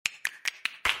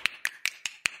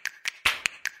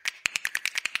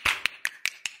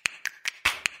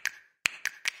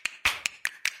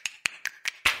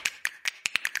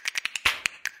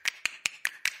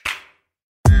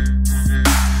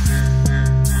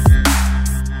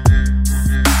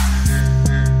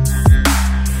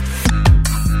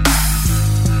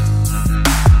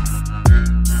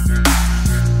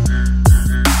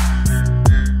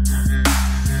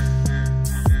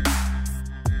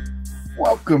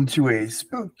Welcome to a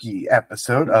spooky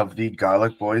episode of the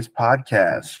Garlic Boys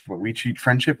podcast, where we treat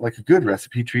friendship like a good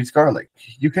recipe treats garlic.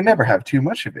 You can never have too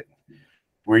much of it.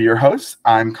 We're your hosts.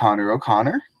 I'm Connor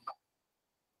O'Connor.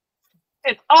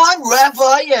 And I'm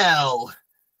Raphael,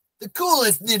 the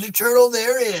coolest Ninja Turtle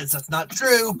there is. That's not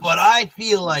true, but I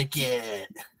feel like it.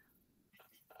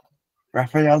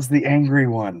 Raphael's the angry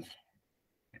one.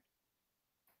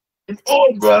 And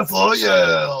I'm Raphael,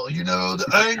 the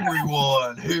angry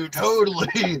one who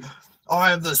totally,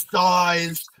 I have the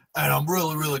size, and I'm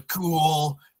really, really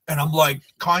cool, and I'm like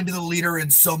kind of the leader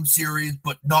in some series,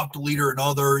 but not the leader in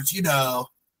others,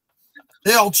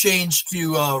 They all changed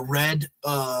to red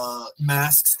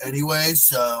masks anyway,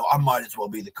 so I might as well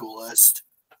be the coolest.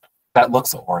 That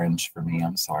looks orange for me.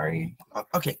 I'm sorry.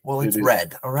 Okay, well, it's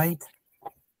red, all right?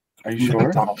 Are you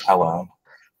sure? Donatello.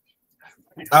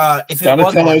 If it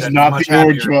Donatello's was not the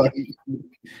orange one.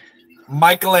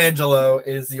 Michelangelo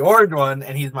is the orange one,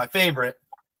 and he's my favorite.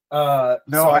 No,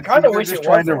 so I kind of wish they're it just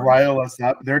trying was to orange. rile us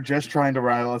up. They're just trying to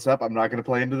rile us up. I'm not going to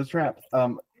play into the trap.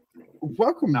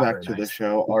 Welcome Not back very to the nice.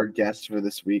 show. Our guest for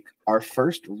this week, our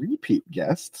first repeat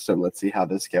guest. So let's see how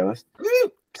this goes.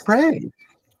 Trey.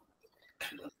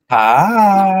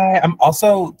 Hi. I'm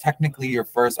also technically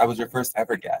I was your first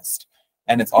ever guest.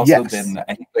 And it's also Yes. been,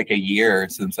 I think, like a year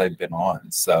since I've been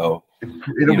on. So,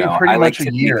 It'll be pretty I much like a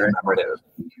to be year. commemorative.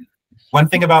 One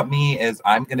thing about me is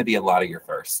I'm going to be a lot of your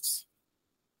firsts.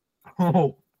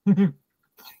 Oh.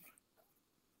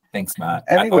 Thanks, Matt.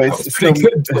 I thought that Anyways, was pretty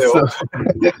good,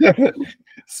 too.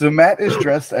 so Matt is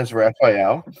dressed as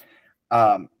Raphael.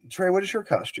 Trey, what is your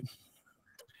costume?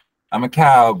 I'm a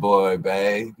cowboy,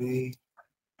 baby,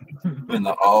 in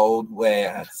the old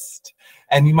west.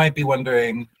 And you might be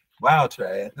wondering, wow,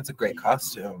 Trey, that's a great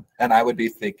costume. And I would be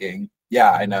thinking,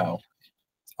 yeah, I know.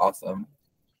 It's awesome.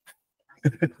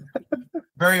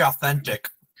 Very authentic.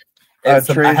 I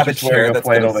Trey's have a just wearing chair a that's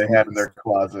flannel gonna they had in their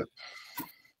closet.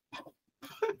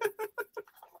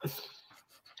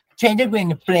 Trey's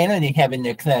wearing a flannel they have in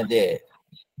their closet.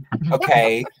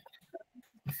 Okay.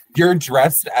 You're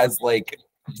dressed as like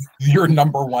your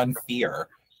number one fear.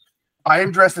 I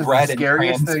am dressed as Bread the and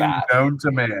scariest trans thing fat. known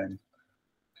to man.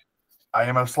 I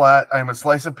am a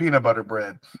slice of peanut butter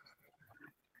bread.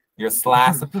 You're a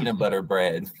slice of peanut butter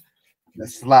bread. A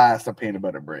slice of peanut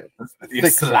butter bread. You're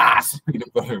Thick slice of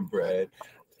peanut butter bread.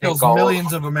 Kills Pickle.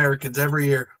 millions of Americans every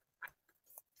year.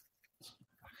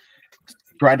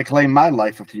 Tried to claim my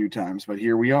life a few times, but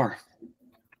here we are.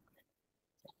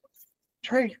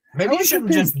 Trey, Maybe how you has it shouldn't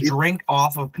been? just drink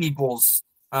off of people's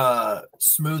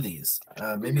smoothies.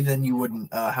 Maybe then you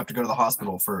wouldn't have to go to the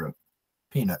hospital for a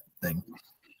peanut thing.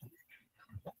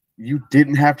 You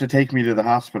didn't have to take me to the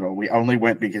hospital. We only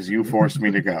went because you forced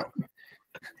me to go.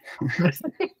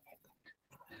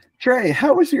 Trey,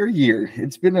 how was your year?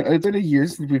 It's been a year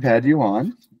since we've had you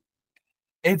on.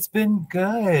 It's been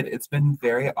good. It's been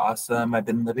very awesome. I've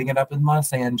been living it up in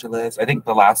Los Angeles. I think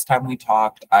the last time we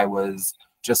talked, I was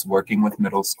just working with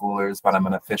middle schoolers, but I'm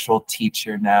an official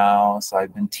teacher now. So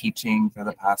I've been teaching for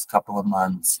the past couple of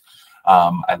months.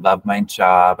 I love my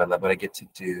job. I love what I get to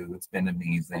do. It's been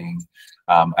amazing.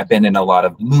 I've been in a lot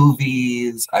of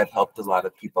movies. I've helped a lot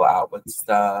of people out with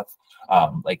stuff,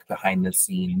 like behind the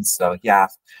scenes. So yeah,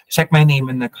 check my name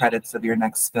in the credits of your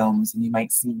next films and you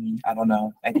might see me. I don't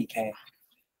know, IDK.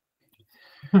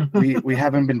 We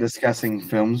haven't been discussing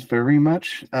films very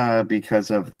much because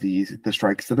of the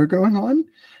strikes that are going on.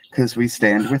 Because we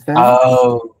stand with them.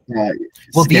 Oh,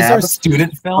 well, these are Scab,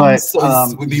 student films.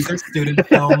 but, These are student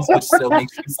films, which still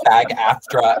makes you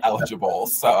SAG-AFTRA eligible.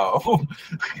 So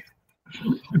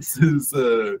this is.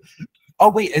 Oh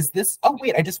wait, is this? Oh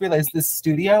wait, I just realized this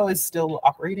studio is still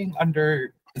operating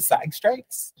under the SAG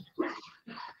strikes.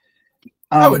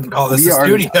 I wouldn't call this a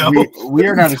studio. We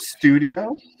are not a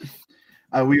studio.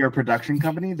 We are a production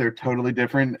company. They're totally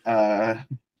different.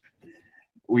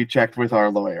 We checked with our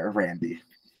lawyer, Randy.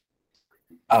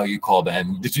 Oh, you called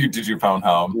in. Did you phone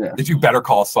home? Yeah. Did you better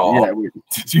call Saul? Yeah, we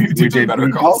Did you better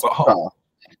We call called Saul?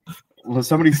 Saul. Well,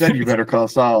 somebody said you better call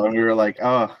Saul, and we were like,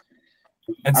 oh,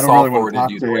 And I don't Saul really want to forwarded talk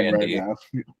you to to him Randy. right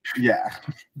now. Yeah.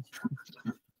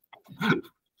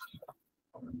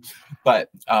 But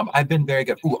I've been very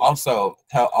good. Ooh, also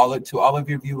to all of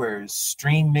your viewers,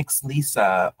 stream Mix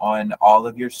Lisa on all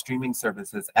of your streaming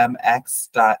services.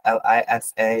 mx.lisa.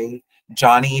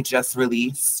 Johnny just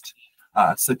released,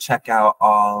 so check out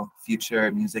all future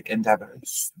music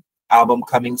endeavors. Album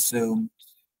coming soon.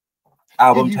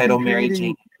 Album you've title been Mary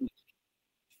creating- Jane.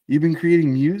 You've been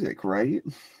creating music, right?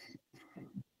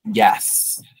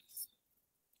 Yes,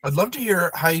 I'd love to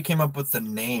hear how you came up with the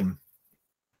name.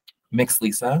 Mix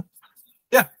Lisa.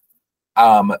 Yeah.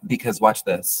 Because watch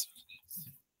this.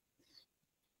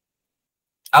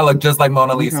 I look just like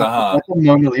Mona Lisa, huh? That's a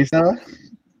Mona Lisa.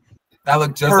 I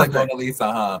look just Perfect. like Mona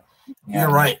Lisa, huh? Yeah.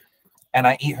 You're right. And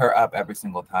I eat her up every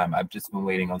single time. I've just been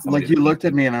waiting on somebody. Like you looked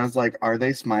at me and I was like, "Are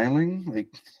they smiling?" Like,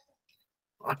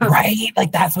 right?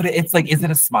 Like that's what it's like. Is it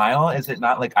a smile? Is it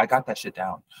not? Like I got that shit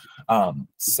down.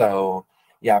 So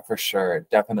yeah, for sure,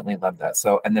 definitely love that.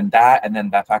 So and then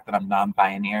that fact that I'm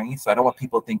non-binary, so I don't want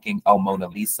people thinking, oh, Mona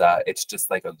Lisa, it's just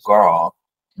like a girl.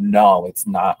 No, it's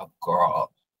not a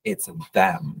girl. It's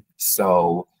them.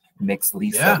 So mix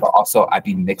Lisa, Yeah. but also I'd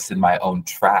be mixing my own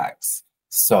tracks.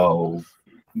 So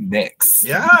mix.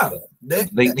 Yeah.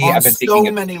 Lately, on I've been so thinking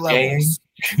of many DJing. levels.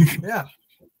 Yeah.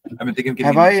 I've been thinking of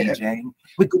Have getting I- DJing.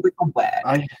 Wiggle whack.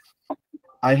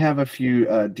 I have a few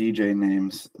DJ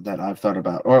names that I've thought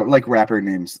about, or like rapper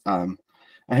names. I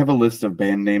have a list of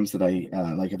band names that I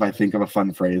like. If I think of a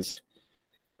fun phrase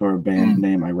for a band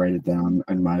name, I write it down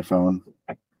on my phone.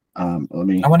 Let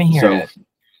me. I want to hear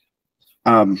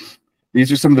it.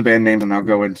 These are some of the band names, and I'll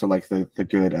go into like the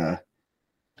good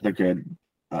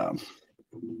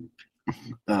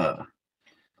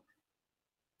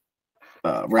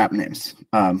rap names.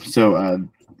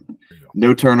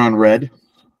 No Turn on Red,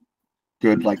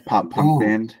 good like pop punk Ooh.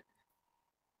 band.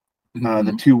 The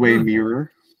Mhm. Two-Way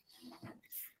Mirror,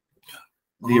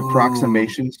 the Ooh.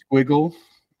 Approximation Squiggle.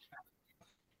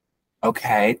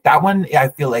 Okay, that one I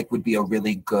feel like would be a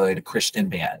really good Christian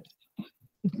band.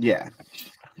 Yeah,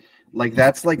 like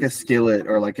that's like a Skillet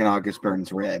or like an August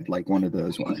Burns Red, like one of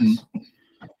those ones.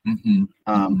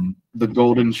 The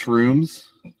Golden Shrooms.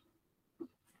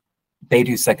 They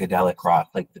do psychedelic rock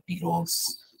like the Beatles.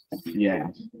 Yeah.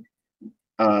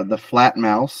 The Flat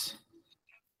Mouse.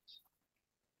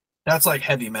 That's like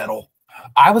heavy metal.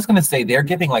 I was gonna say they're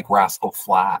giving like Rascal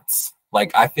Flatts.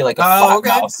 Like I feel like a Oh, Flat okay.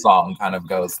 Mouse song kind of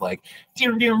goes like,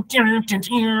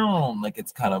 like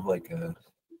it's kind of like a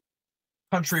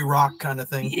Country rock kind of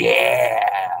thing. yeah.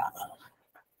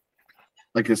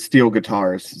 Like a steel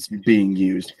guitar is being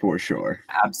used for sure.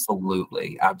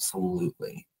 Absolutely.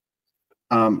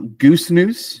 Goose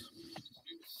Noose.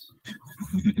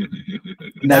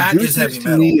 Now, That Goose is heavy Noose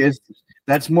to me metal.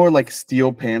 that's more like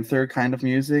Steel Panther kind of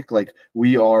music. Like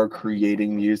we are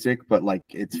creating music, but like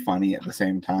it's funny at the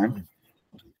same time.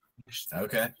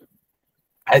 Okay.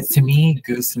 To me,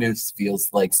 Goose Noose feels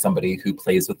like somebody who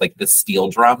plays with like the steel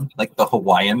drum, like the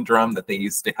Hawaiian drum that they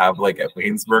used to have like at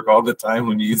Waynesburg all the time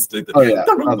when you used to. Oh yeah.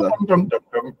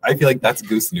 I feel like that's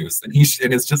Goose Noose, and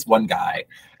and it's just one guy,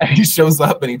 and he shows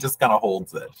up and he just kind of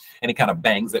holds it, and he kind of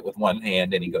bangs it with one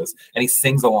hand, and he goes and he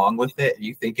sings along with it.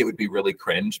 You think it would be really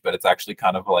cringe, but it's actually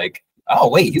kind of like, oh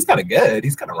wait, he's kind of good.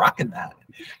 He's kind of rocking that,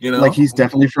 you know. Like he's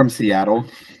definitely from Seattle.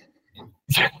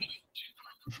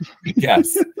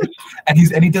 Yes, and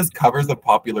he does covers of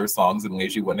popular songs in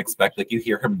ways you wouldn't expect. Like you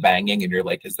hear him banging, and you're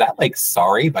like, "Is that like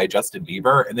Sorry by Justin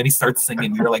Bieber?" And then he starts singing,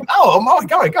 and you're like, "Oh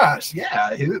my gosh,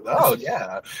 yeah, oh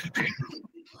yeah."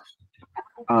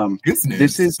 Goose Noose.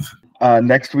 This is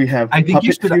next we have I think you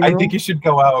Puppet should. I Funeral. think you should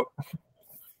go out.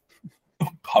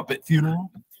 Puppet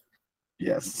Funeral.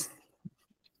 Yes.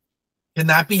 Can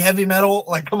that be heavy metal?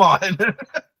 Like, come on.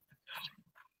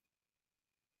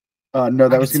 No,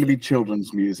 that I was can going to see be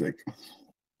children's music.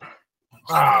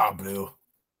 Boo.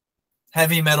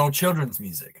 Heavy metal children's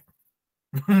music.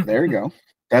 There you go.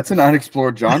 That's an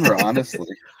unexplored genre, honestly.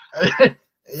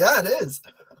 Yeah, it is.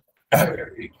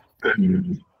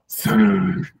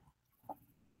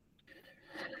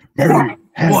 Mary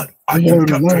had One. I a can little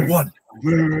cut to lamb. one.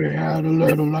 Mary had a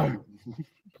little lamb.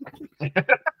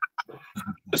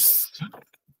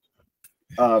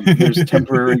 There's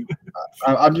temporary.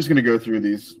 I'm just going to go through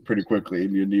these pretty quickly,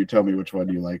 and you tell me which one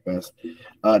you like best.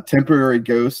 Temporary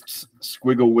Ghosts,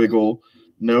 Squiggle Wiggle,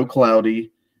 No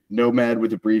Cloudy, Nomad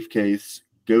with a Briefcase,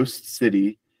 Ghost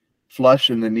City, Flush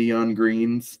and the Neon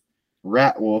Greens,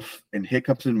 Rat Wolf, and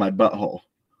Hiccups in My Butthole.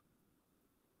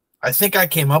 I think I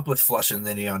came up with Flush in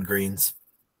the Neon Greens.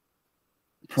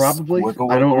 Probably.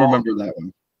 Squiggle I don't Wiggle. remember that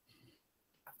one.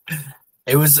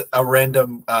 It was a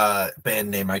random band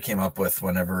name I came up with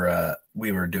whenever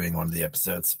we were doing one of the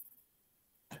episodes.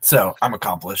 So I'm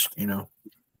accomplished,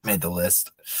 made the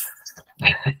list.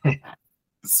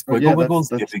 Squiggle yeah, Wiggle's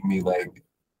that's- giving me like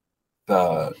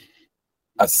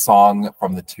a song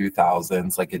from the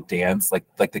 2000s, like a dance, like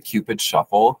the Cupid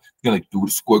Shuffle. You're like, do the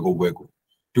Squiggle Wiggle,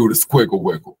 do the Squiggle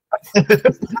Wiggle.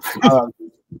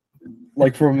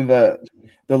 Like from the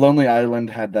Lonely Island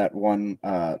had that one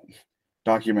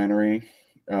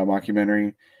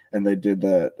mockumentary, and they did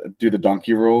do the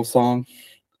Donkey Roll song.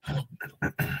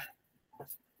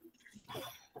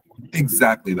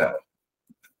 Exactly that.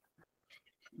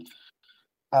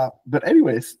 But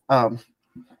anyways,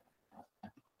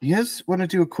 you guys want to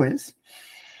do a quiz?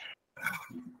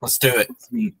 Let's do it.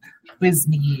 Quiz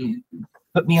me.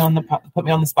 Put me on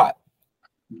the spot.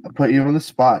 I'll put you on the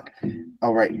spot.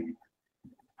 All right.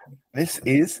 This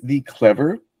is the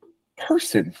clever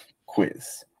person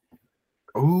quiz.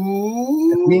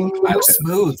 Ooh, that was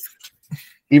smooth.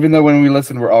 Even though when we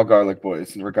listen, we're all garlic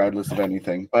boys, regardless of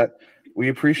anything. But we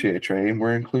appreciate it, Trey, and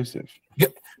we're inclusive.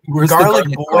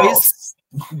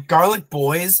 Garlic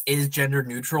boys is gender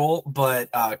neutral,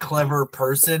 but clever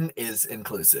person is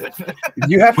inclusive.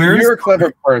 You're a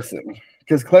clever person.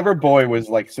 Because clever boy was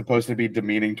like supposed to be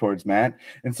demeaning towards Matt,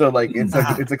 and so like it's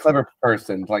a clever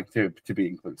person like to be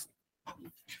inclusive.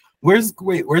 Where's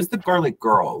the garlic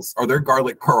girls? Are there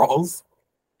garlic girls?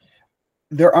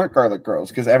 There aren't garlic girls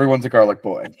because everyone's a garlic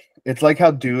boy. It's like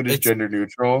how dude is gender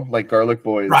neutral, like garlic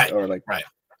boys are like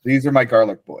these are my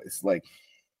garlic boys. Like,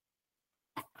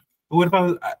 what if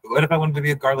I wanted to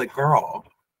be a garlic girl?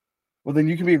 Well, then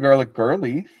you can be a garlic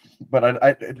girly, but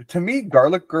I to me,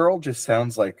 garlic girl just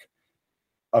sounds like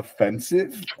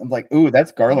offensive. I'm like, ooh,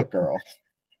 that's garlic girl.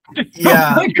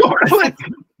 Yeah.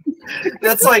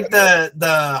 That's like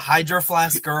the Hydro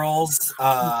Flask girls.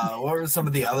 What were some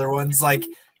of the other ones? Like,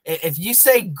 if you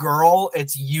say girl,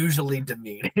 it's usually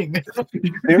demeaning.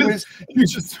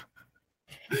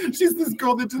 She's this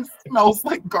girl that just smells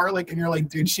like garlic, and you're like,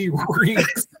 dude, she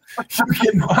reeks. You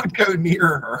cannot go near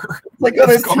her. Like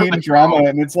on a teen drama,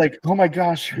 and it's like, oh my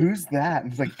gosh, who's that?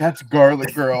 And it's like, that's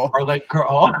garlic girl. Garlic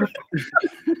girl.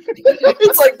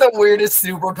 It's like the weirdest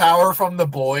superpower from the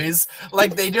boys.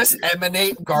 Like they just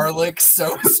emanate garlic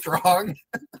so strong.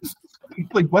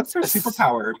 Like, what's her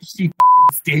superpower? She fucking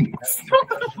stinks.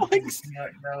 Like,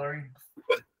 Mallory,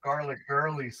 garlic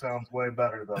girly sounds way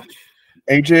better though.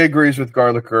 AJ agrees with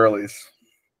garlic girlies.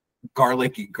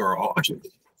 Garlicky girl.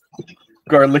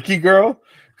 Garlicky girl?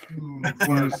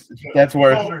 That's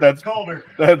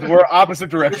we're opposite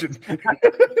directions.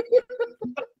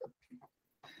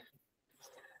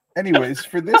 Anyways,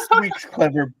 for this week's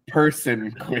clever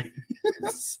person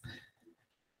quiz,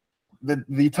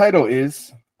 the title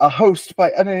is "A Host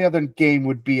by Any Other Game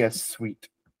Would Be as Sweet."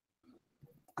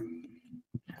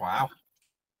 Wow.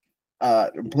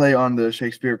 Play on the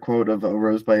Shakespeare quote of "A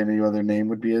rose by any other name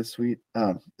would be as sweet."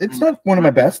 It's not one of my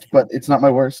best, but it's not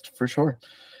my worst for sure.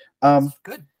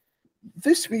 Good.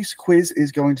 This week's quiz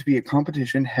is going to be a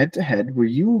competition head-to-head where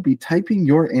you will be typing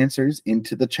your answers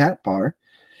into the chat bar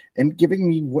and giving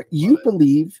me what you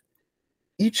believe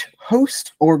each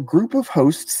host or group of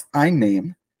hosts I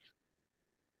name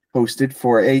hosted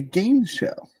for a game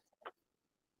show.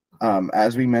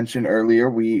 As we mentioned earlier,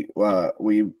 we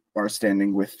are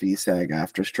standing with the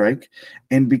SAG-AFTRA strike,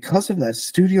 and because of that,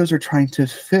 studios are trying to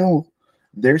fill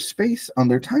their space on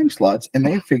their time slots, and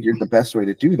they figured the best way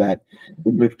to do that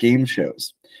was with game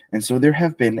shows. And so there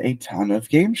have been a ton of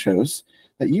game shows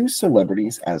that use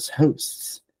celebrities as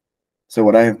hosts. So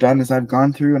what I have done is I've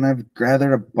gone through and I've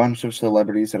gathered a bunch of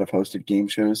celebrities that have hosted game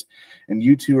shows, and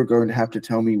you two are going to have to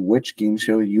tell me which game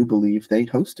show you believe they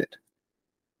hosted.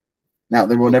 Now,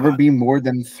 there will never be more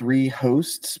than 3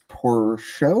 hosts per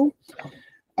show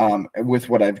with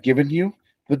what I've given you,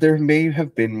 but there may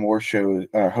have been more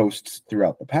hosts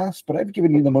throughout the past, but I've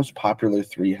given you the most popular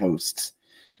 3 hosts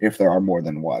if there are more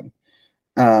than one.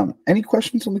 Any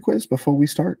questions on the quiz before we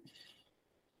start?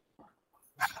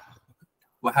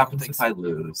 What happens if I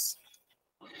lose?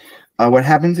 What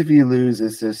happens if you lose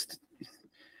is just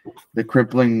the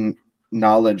crippling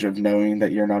knowledge of knowing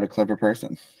that you're not a clever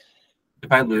person.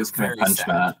 If I lose, can I punch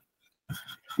Matt?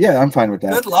 Yeah, I'm fine with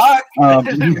that. Good luck.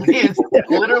 It's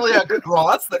literally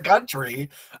across the country.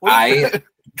 I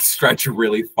stretch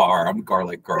really far. I'm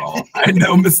garlic girl. I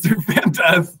know Mr.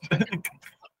 Fantastic.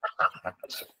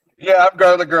 Yeah, I'm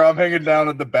garlic girl. I'm hanging down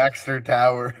at the Baxter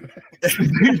Tower.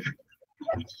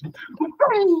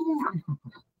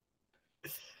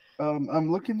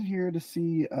 I'm looking here to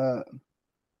see.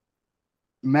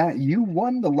 Matt, you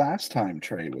won the last time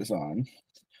Trey was on.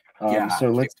 So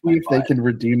let's see if they can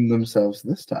redeem themselves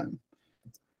this time.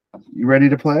 You ready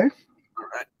to play?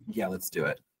 Yeah, let's do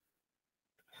it.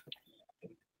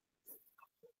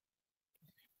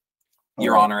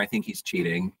 Your Honor, I think he's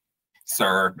cheating.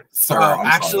 Sir, I'm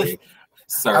actually,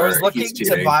 sorry. Sir, I was looking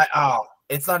to buy. Oh,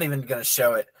 it's not even going to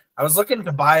show it. I was looking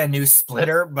to buy a new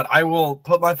splitter, but I will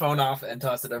put my phone off and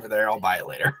toss it over there. I'll buy it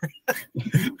later.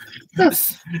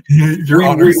 Your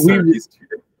Honor, sir, he's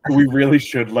cheating. We really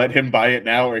should let him buy it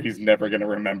now, or he's never going to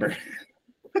remember.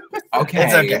 Okay.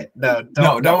 It's okay. No,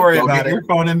 don't worry about it. Go get your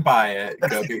phone and buy it.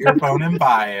 Go get your phone and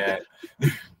buy it.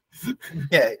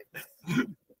 Yeah.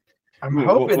 I'm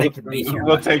hoping it can be here.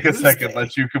 We'll take a second.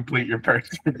 Let you complete your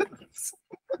purchase.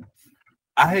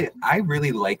 I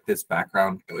really like this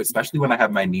background, especially when I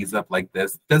have my knees up like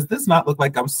this. Does this not look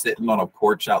like I'm sitting on a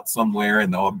porch out somewhere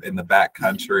in the back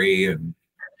country? And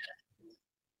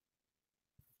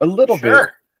A little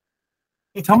Sure.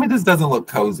 tell me this doesn't look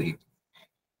cozy.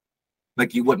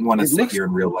 Like you wouldn't want to It sit looks- here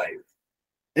in real life.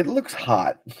 bit. It looks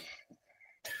hot.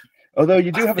 Although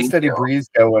you do have a Thank steady you. breeze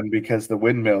going because the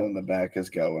windmill in the back is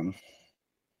going.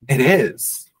 It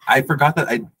is. I forgot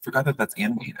that that's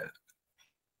animated.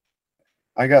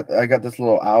 I got this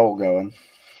little owl going.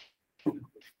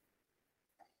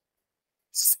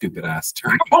 Stupid ass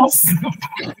turtles.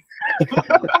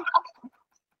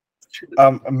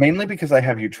 Mainly because I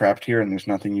have you trapped here and there's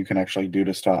nothing you can actually do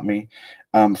to stop me.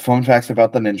 Fun facts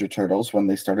about the Ninja Turtles: when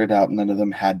they started out, none of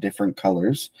them had different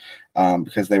colors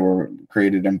because they were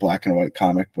created in black and white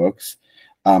comic books.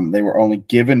 They were only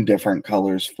given different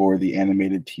colors for the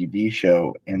animated TV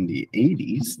show in the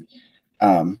 80s,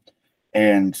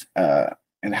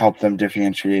 and help them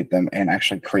differentiate them and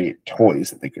actually create toys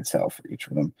that they could sell for each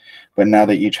of them. But now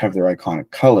they each have their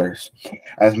iconic colors.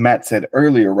 As Matt said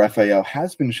earlier, Raphael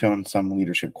has been shown some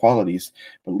leadership qualities,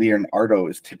 but Leonardo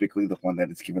is typically the one that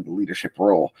is given the leadership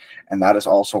role. And that is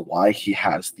also why he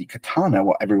has the katana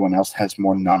while everyone else has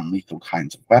more non-lethal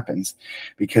kinds of weapons,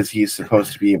 because he's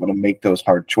supposed to be able to make those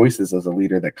hard choices as a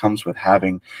leader that comes with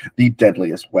having the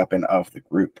deadliest weapon of the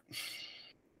group.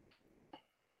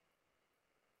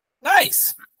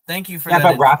 Nice. Thank you for Yeah,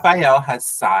 that. but Raphael has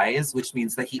size, which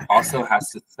means that he also has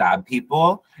to stab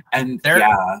people. And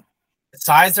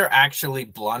Size are actually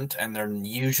blunt, and they're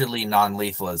usually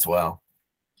non-lethal as well.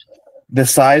 The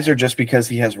size are just because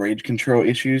he has rage control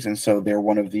issues, and so they're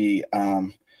one of the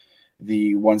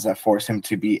ones that force him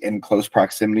to be in close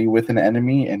proximity with an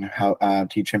enemy and how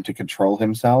teach him to control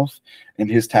himself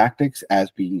and his tactics as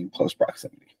being in close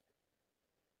proximity.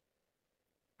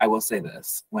 I will say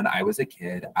this. When I was a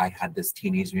kid, I had this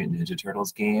Teenage Mutant Ninja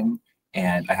Turtles game,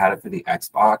 and I had it for the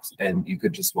Xbox, and you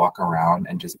could just walk around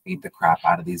and just beat the crap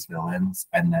out of these villains.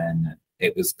 And then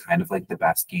it was kind of like the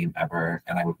best game ever,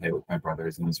 and I would play with my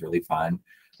brothers, and it was really fun.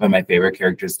 But my favorite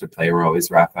characters to play were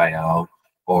always Raphael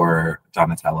or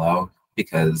Donatello,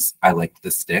 because I liked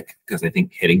the stick, because I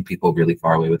think hitting people really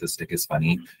far away with a stick is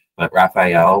funny. But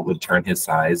Raphael would turn his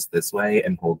size this way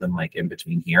and hold them like in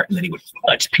between here, and then he would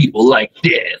punch people like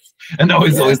this. And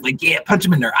always like, yeah, punch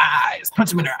them in their eyes, punch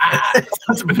them in their eyes,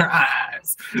 punch them in their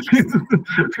eyes.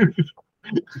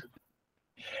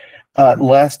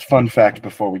 Last fun fact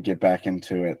before we get back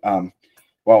into it.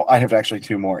 Well, I have actually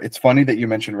two more. It's funny that you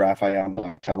mentioned Raphael and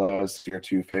Donatello as your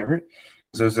two favorite.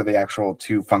 Those are the actual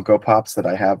two Funko Pops that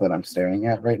I have that I'm staring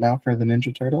at right now for the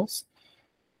Ninja Turtles.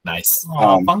 Nice.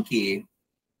 Oh, funky.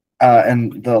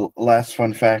 And the last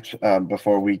fun fact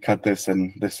before we cut this,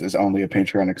 and this is only a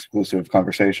Patreon exclusive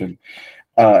conversation,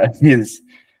 is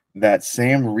that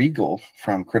Sam Riegel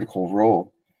from Critical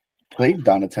Role played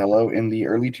Donatello in the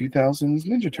early 2000s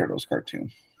Ninja Turtles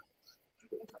cartoon.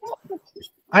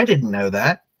 I didn't know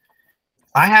that.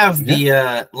 I have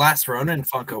the Last Ronin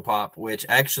Funko Pop, which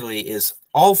actually is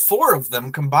all four of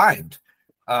them combined,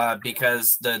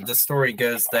 because the story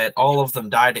goes that all of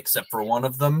them died except for one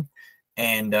of them.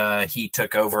 And he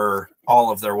took over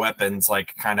all of their weapons,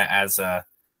 like kind of as a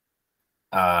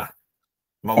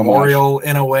memorial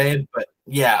in a way, but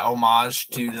yeah, homage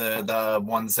to the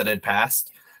ones that had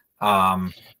passed.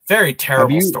 Very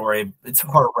terrible story. It's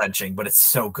heart-wrenching, but it's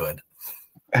so good.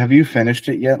 Have you finished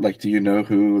it yet? Like, do you know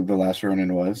who the Last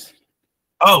Ronin was?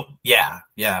 Oh, yeah.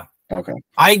 Okay.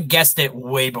 I guessed it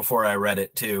way before I read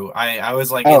it, too. I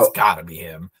was like, it's gotta be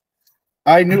him.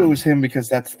 I knew it was him because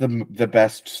that's the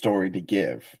best story to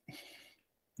give.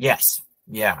 Yes.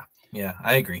 Yeah,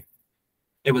 I agree.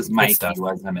 It was Mikey,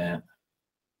 wasn't it?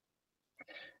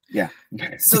 Yeah.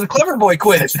 So the Clever Boy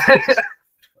quiz.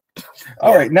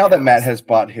 All right, now that Matt has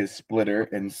bought his splitter,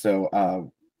 and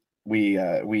so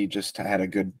we just had a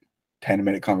good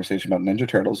 10-minute conversation about Ninja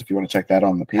Turtles. If you want to check that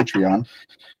on the Patreon,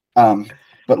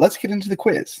 but let's get into the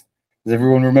quiz. Does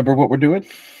everyone remember what we're doing?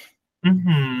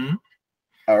 Mm-hmm.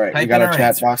 All right, we got our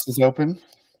chat boxes open.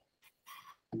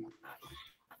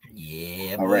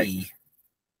 Yeah. All right.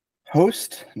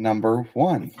 Host number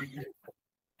 1,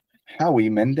 Howie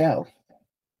Mandel.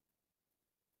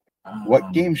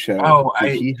 What game show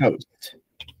did he host?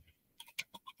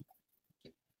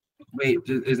 Wait,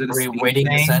 is it a waiting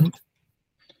to send?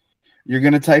 You're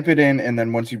going to type it in, and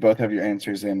then once you both have your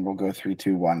answers in, we'll go 3,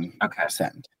 2, 1, okay.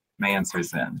 Send. My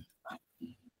answer's in.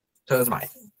 So is mine.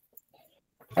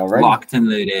 All right. Locked and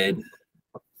loaded.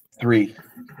 3,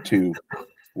 2,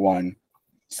 1,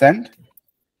 send.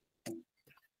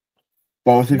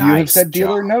 Both of you have said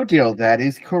deal or no deal. That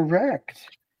is correct.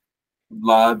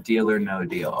 Love Deal or No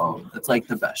Deal. It's like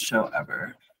the best show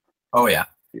ever. Oh yeah.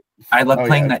 I love Oh,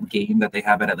 playing yeah. that game that they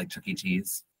have it at like Chuck E.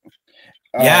 Cheese.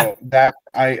 Yeah. That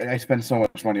I spend so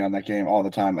much money on that game all the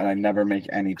time, and I never make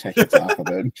any tickets off of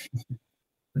it.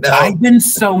 No. I win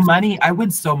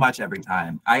so much every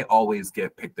time. I always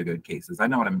pick the good cases. I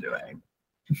know what I'm doing.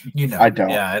 You know, I don't.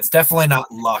 Yeah, it's definitely not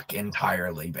luck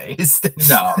entirely based.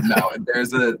 No.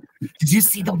 Did you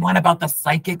see the one about the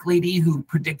psychic lady who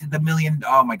predicted the million?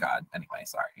 Oh my god. Anyway,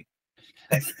 sorry.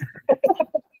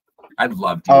 I'd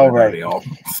love to. All right.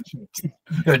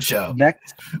 Good show.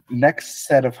 Next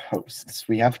set of hosts.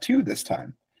 We have two this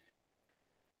time.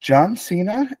 John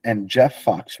Cena and Jeff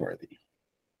Foxworthy.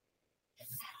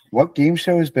 What game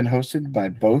show has been hosted by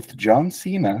both John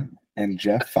Cena and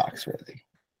Jeff Foxworthy?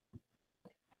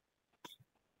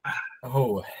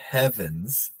 Oh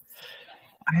heavens!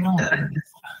 I don't.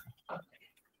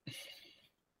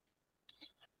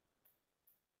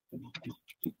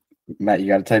 Matt, you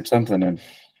got to type something in.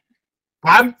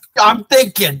 I'm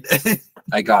thinking.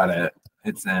 I got it.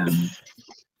 It's in.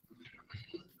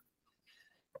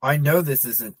 I know this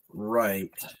isn't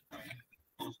right,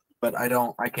 but I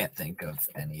can't think of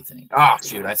anything. Ah,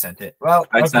 shoot! I sent it. Well,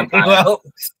 I okay, sent mine. well,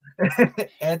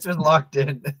 answer's locked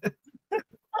in.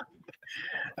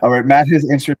 All right, Matt has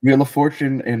answered Wheel of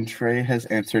Fortune, and Trey has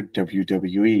answered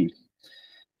WWE.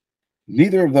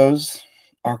 Neither of those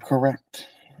are correct.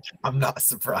 I'm not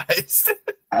surprised.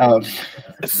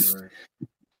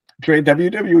 Trey,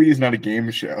 WWE is not a game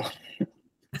show.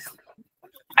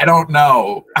 I don't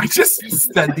know. I just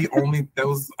said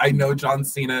I know John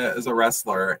Cena is a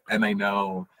wrestler, and I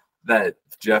know that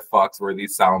Jeff Foxworthy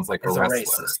sounds like a wrestler.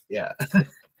 Racist. Yeah.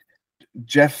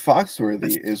 Jeff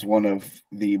Foxworthy is one of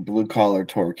the blue collar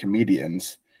tour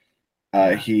comedians.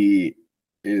 He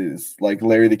is like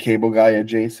Larry the Cable Guy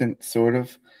adjacent, sort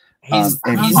of. He's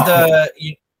the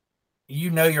you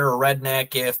know you're a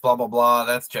redneck if blah blah blah.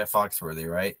 That's Jeff Foxworthy,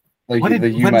 right? Like What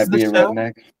you might is be the a show?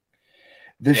 redneck.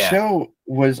 The show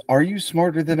was Are You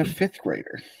Smarter Than a Fifth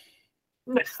Grader?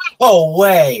 Oh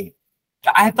way!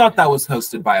 I thought that was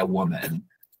hosted by a woman.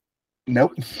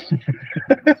 Nope.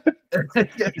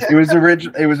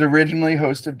 It was originally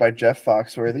hosted by Jeff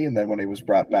Foxworthy, and then when it was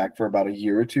brought back for about a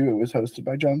year or two, it was hosted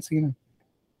by John Cena.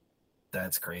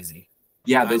 That's crazy.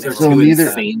 Yeah, those are So two neither-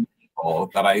 insane people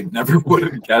that I never would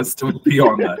have guessed would be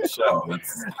on that show.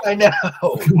 I know.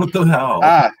 What the hell?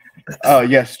 Oh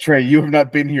yes, Trey, you have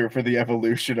not been here for the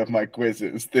evolution of my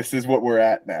quizzes. This is what we're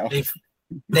at now.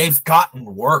 They've gotten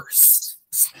worse.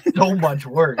 So much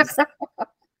worse.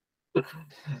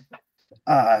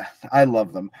 I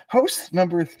love them. Host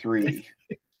number 3,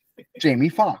 Jamie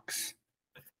Foxx.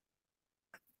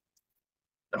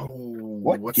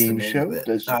 What game show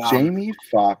does Jamie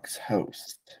Foxx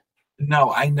host?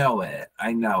 No, I know it.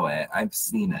 I've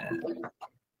seen it.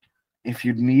 If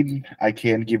you need, I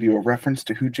can give you a reference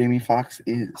to who Jamie Foxx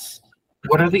is.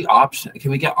 What are the options? Can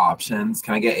we get options?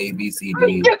 Can I get A, B, C,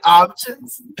 D? Get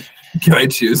options. Can I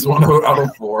choose one out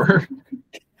of 4?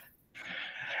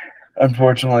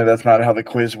 Unfortunately, that's not how the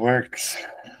quiz works.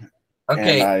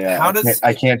 Okay, And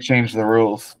I can't change the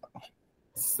rules.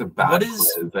 It's a bad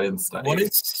quiz. I didn't study.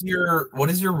 what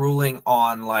is your ruling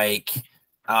on like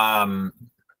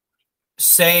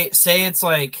say it's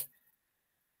like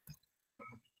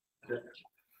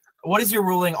what is your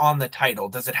ruling on the title?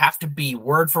 Does it have to be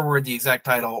word for word the exact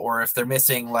title, or if they're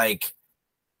missing like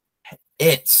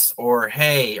it's or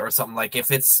hey or something, like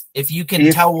if you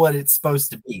can tell what it's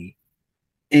supposed to be?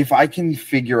 If I can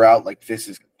figure out like this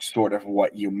is sort of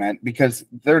what you meant, because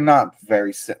they're not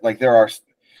very like there are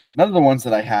none of the ones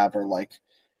that I have are like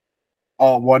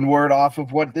one word off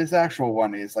of what this actual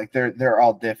one is. Like they're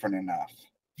all different enough.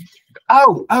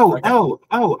 Oh,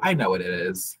 I know what it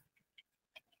is.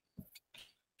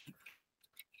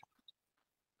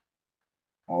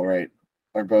 All right.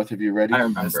 Are both of you ready? I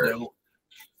remember.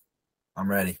 I'm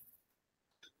ready.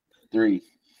 3,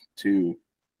 2,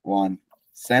 1,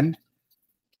 send.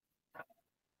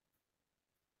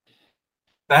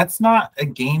 That's not a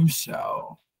game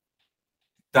show.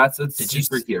 That's a Did you-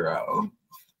 superhero.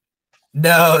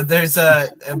 No, there's a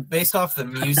based off the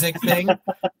music thing.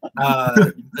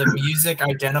 The music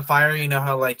identifier. You know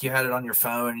how like you had it on your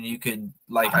phone and you could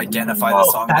like identify the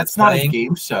song That's not playing. a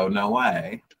game show. No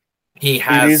way. It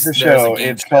is a show.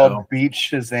 It's called Beat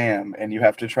Shazam, and you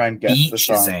have to try and guess Beat the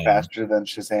song Shazam. faster than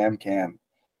Shazam can.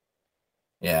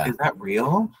 Yeah. Is that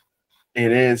real?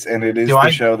 It is, and it is Do the I-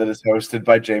 show that is hosted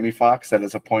by Jamie Foxx. That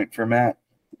is a point for Matt.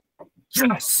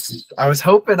 Yes. I was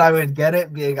hoping I would get it.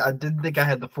 I didn't think I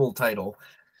had the full title.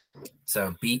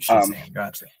 So Beat Shazam.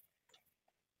 Gotcha.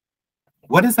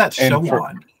 What is that And show for-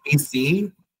 on?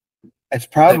 ABC? It's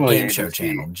probably the game show ABC.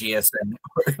 channel, GSN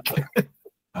Network.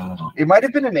 It might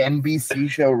have been an NBC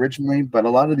show originally, but a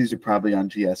lot of these are probably on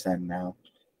GSN now.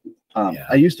 Yeah.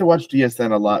 I used to watch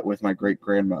GSN a lot with my great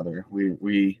grandmother.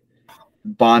 We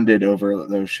bonded over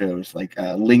those shows like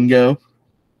Lingo,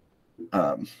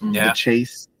 The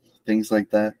Chase, things like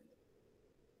that.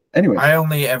 Anyway, I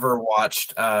only ever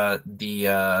watched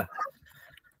the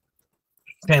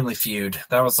Family Feud.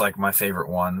 That was like my favorite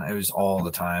one. It was all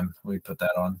the time. We put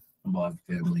that on. Love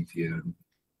Family Feud.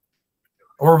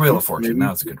 Or Wheel of Fortune.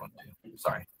 That was a good one too.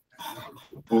 Sorry.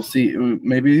 We'll see.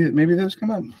 Maybe those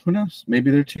come up. Who knows? Maybe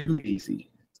they're too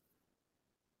easy.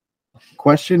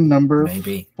 Question number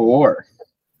 4.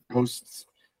 Hosts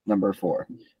number 4.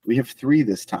 We have 3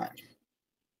 this time.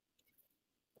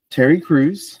 Terry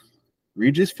Crews,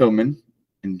 Regis Philbin,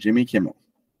 and Jimmy Kimmel.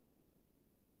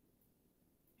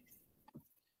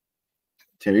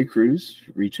 Terry Crews,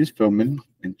 Regis Philbin,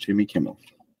 and Jimmy Kimmel.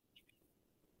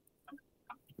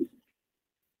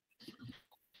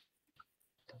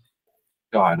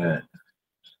 Got it.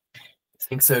 I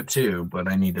think so too, but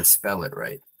I need to spell it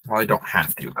right. Well, I don't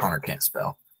have to. Connor can't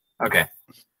spell. Okay.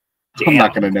 I'm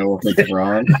not going to know if it's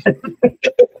wrong.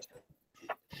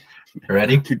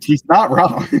 Ready? He's not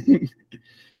wrong.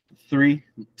 3,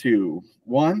 2,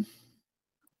 1.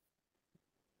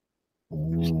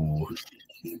 Ooh.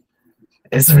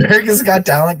 Is America's Got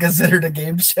Talent considered a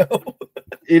game show?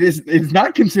 It's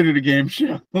not considered a game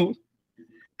show.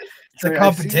 It's a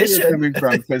competition. Coming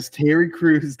from because Terry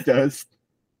Crews does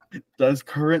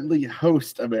currently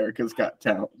host America's Got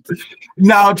Talent.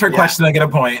 No, trick question. I get a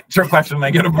point. Trick question.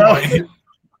 I get a point.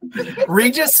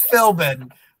 Regis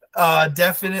Philbin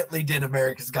definitely did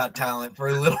America's Got Talent for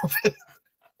a little bit.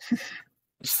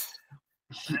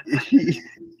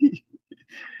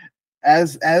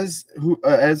 As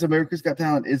America's Got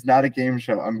Talent is not a game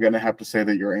show, I'm gonna have to say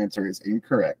that your answer is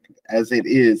incorrect, as it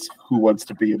is Who Wants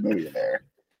to Be a Millionaire,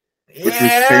 which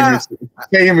was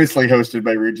famously hosted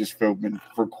by Regis Philbin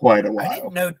for quite a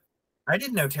while. I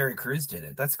didn't know Terry Crews did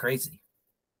it. That's crazy.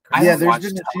 Yeah, there's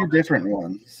been a few different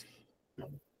ones.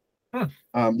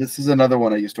 This is another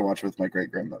one I used to watch with my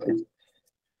great grandmother.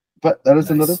 But that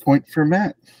is another point for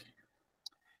Matt.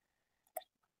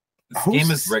 This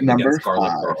game is rigged against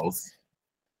Garlic Girls.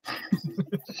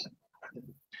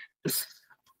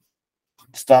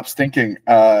 Stop stinking,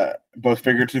 both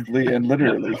figuratively and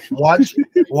literally. Watch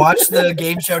the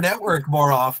Game Show Network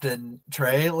more often,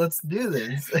 Trey. Let's do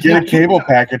this. Get a cable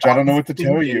package. I don't know what to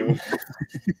tell you.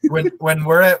 When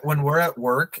we're at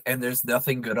work and there's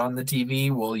nothing good on the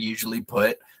TV, we'll usually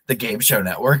put the Game Show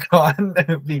Network on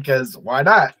because why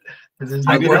not?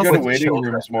 I go to waiting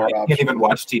rooms more often. I can't even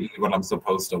watch TV when I'm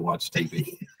supposed to watch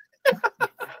TV.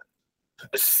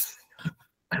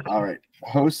 All right.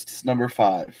 Hosts number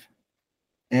 5.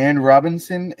 Ann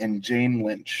Robinson and Jane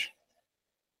Lynch.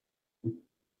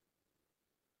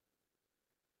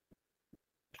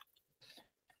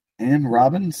 Ann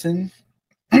Robinson.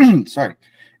 Sorry.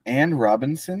 Ann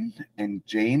Robinson and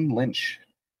Jane Lynch.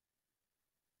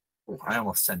 Oh, I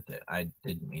almost sent it. I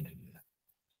didn't mean to do that.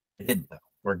 I didn't though.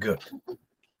 We're good.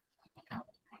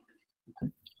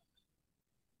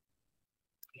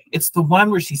 It's the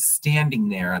one where she's standing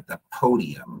there at the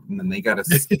podium, and then they got to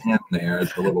stand there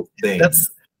at the little thing.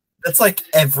 That's like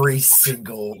every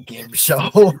single game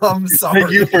show. I'm sorry.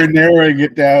 Thank you for narrowing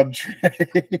it down, Trey.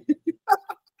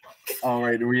 All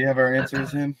right, do we have our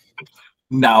answers in?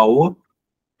 No.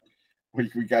 We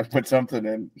got to put something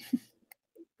in.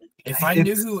 If I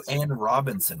knew who Ann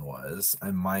Robinson was,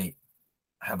 I might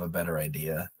have a better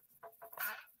idea.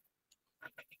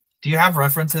 Do you have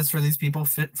references for these people?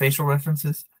 Facial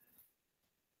references?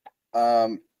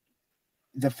 The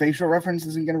facial reference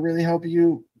isn't going to really help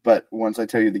you, but once I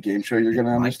tell you the game show, you're going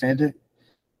to understand it.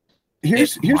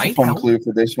 Here's a fun clue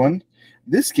for this one.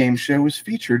 This game show was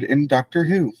featured in Doctor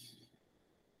Who.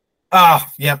 Oh,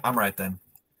 yep, I'm right then.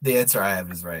 The answer I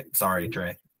have is right. Sorry,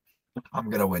 Trey. I'm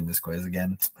going to win this quiz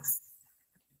again.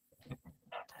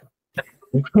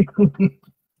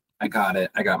 I got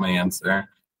it. I got my answer.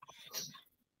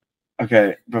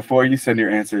 Okay, before you send your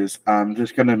answers, I'm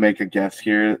just going to make a guess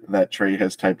here that Trey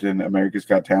has typed in America's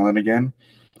Got Talent again.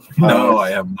 No, I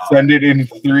have not. Send it in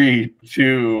 3,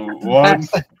 2, 1.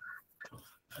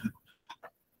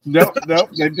 Nope,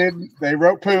 they didn't. They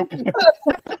wrote poop.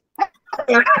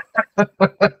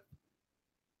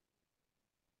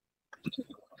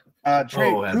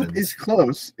 Trey, poop is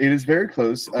close. It is very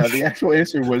close. The actual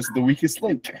answer was The Weakest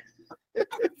Link.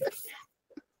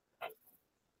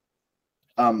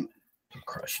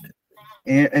 Crushing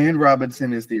it. Ann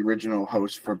Robinson is the original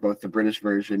host for both the British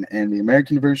version and the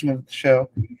American version of the show,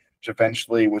 which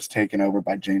eventually was taken over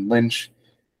by Jane Lynch.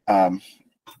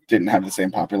 didn't have the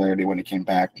same popularity when he came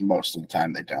back. Most of the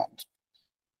time, they don't.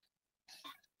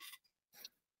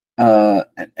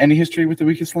 Any history with the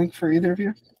weakest link for either of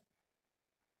you?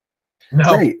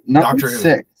 No. Great. Number Doctor Who.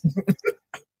 6.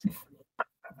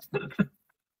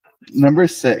 Number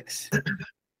 6.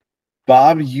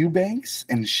 Bob Eubanks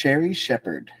and Sherry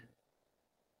Shepherd.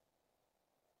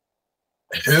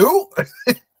 Who?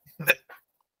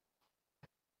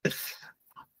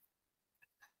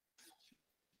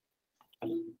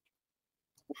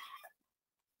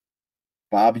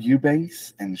 Bob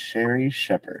Eubanks and Sherry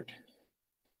Shepherd.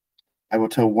 I will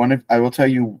tell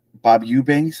you Bob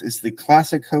Eubanks is the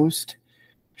classic host.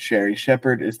 Sherry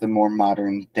Shepherd is the more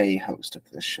modern day host of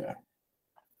this show.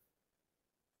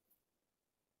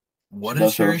 What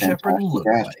does Sherry Shepherd look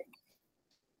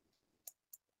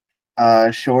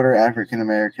like? Shorter African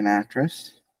American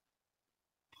actress.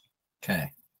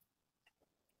 Okay.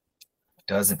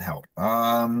 Doesn't help.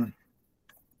 I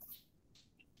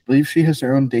believe she has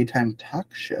her own daytime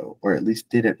talk show, or at least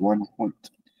did at one point.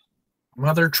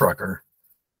 Mother Trucker.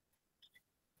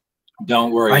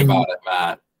 Don't worry about it,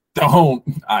 Matt. Don't.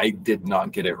 I did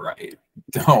not get it right.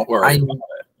 Don't worry about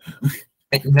it.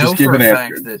 I know for a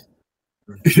fact that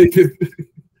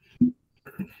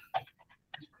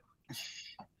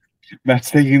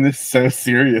Matt's taking this so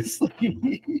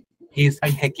seriously. He's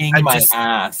kicking my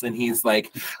ass, and he's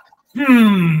like,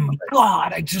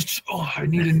 God, I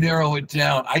need to narrow it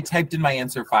down. I typed in my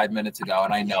answer 5 minutes ago,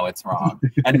 and I know it's wrong.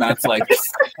 And Matt's like,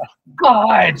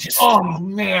 God, oh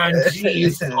man,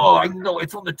 jeez, I know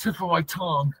it's on the tip of my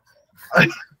tongue.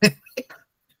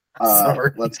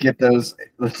 Let's get those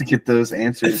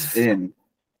answers in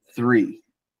 3,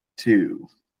 2,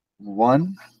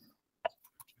 1.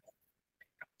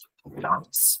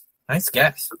 Nice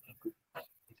guess.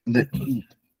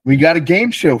 We got a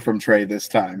game show from Trey this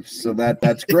time, so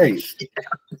that's great.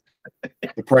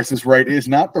 The Price is Right is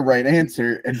not the right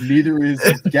answer, and neither is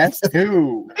Guess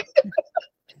Who.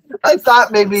 I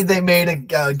thought maybe they made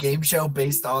a game show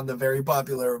based on the very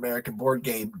popular American board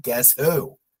game Guess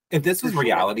Who. If this was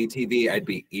reality TV, I'd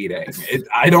be eating.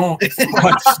 I don't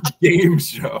watch game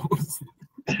shows.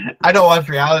 I don't watch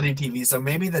reality TV, so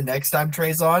maybe the next time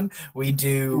Trey's on, we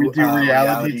do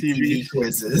reality TV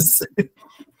quizzes.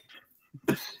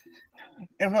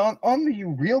 And on the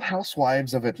Real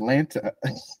Housewives of Atlanta.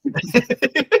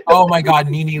 Oh my God,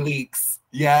 Nene Leakes.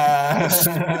 Yes.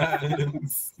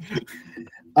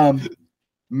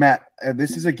 Matt,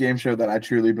 this is a game show that I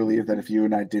truly believe that if you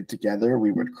and I did together,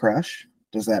 we would crush.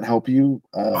 Does that help you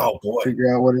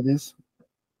figure out what it is?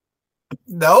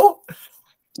 No.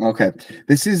 Okay.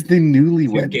 This is the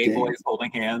Newlywed Gay Game. boys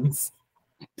holding hands.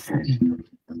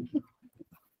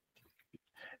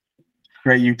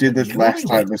 Right, you did this last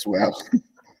time as well.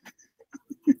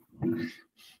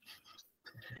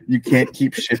 You can't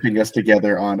keep shipping us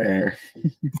together on air.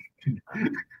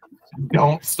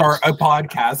 Don't start a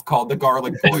podcast called The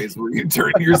Garlic Boys where you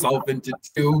turn yourself into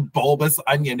two bulbous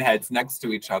onion heads next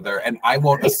to each other, and I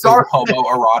won't assume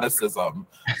homoeroticism.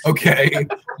 Okay?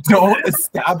 Don't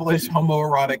establish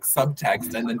homoerotic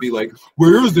subtext and then be like,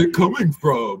 where is it coming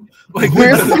from? Like,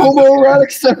 where's the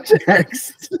homoerotic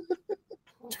subtext?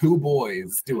 Two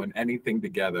boys doing anything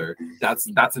together. That's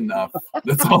enough.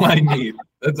 That's all I need.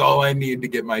 That's all I need to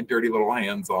get my dirty little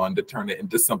hands on to turn it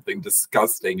into something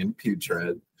disgusting and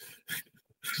putrid.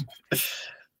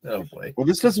 Oh boy. Well,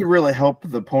 this doesn't really help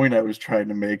the point I was trying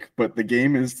to make, but the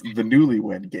game is the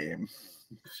Newlywed Game.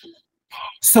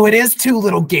 So it is two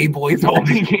little gay boys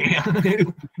holding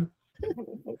hands.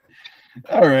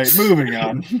 All right, moving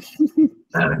on.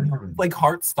 Like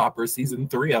Heartstopper season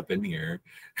 3 up in here.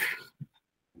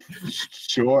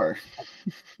 Sure.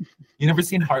 You never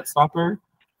seen Heartstopper?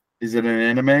 Is it an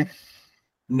anime?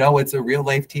 No, it's a real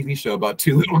life TV show about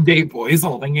two little gay boys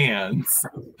holding hands.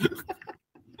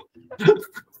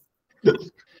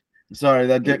 Sorry,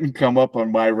 that didn't come up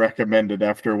on my recommended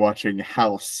after watching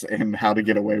House and How to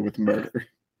Get Away with Murder.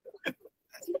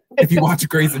 If you watch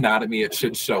Grey's Anatomy, it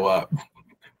should show up.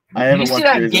 I haven't watched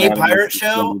that Grey's gay Anatomy pirate since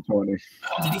show? 2020.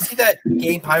 Did you see that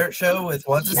gay pirate show with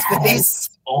what's his face?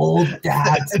 Old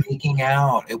dad speaking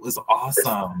out. It was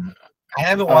awesome. I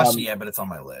haven't watched it yet, but it's on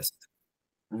my list.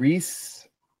 Reese.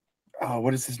 Oh,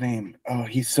 what is his name? Oh,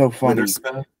 he's so funny.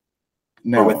 Witherspoon?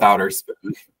 No, Or without her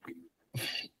spoon.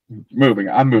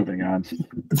 I'm moving on.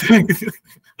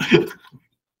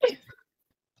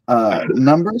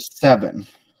 Number 7.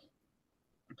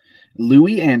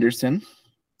 Louis Anderson,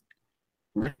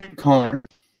 Rick Conn,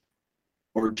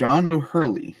 or John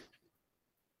O'Hurley.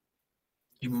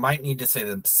 You might need to say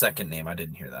the second name. I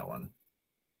didn't hear that one.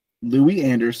 Louis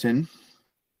Anderson,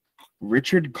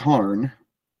 Richard Karn,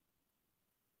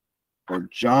 or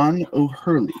John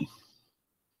O'Hurley?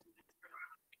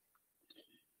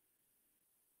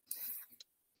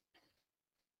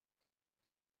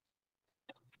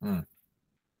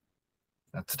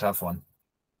 That's a tough one.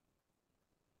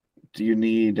 Do you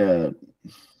need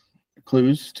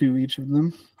clues to each of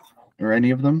them or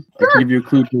any of them? I can give you a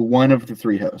clue to one of the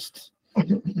three hosts.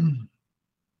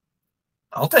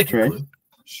 I'll take a Trey? clue.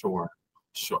 Sure.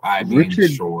 I mean,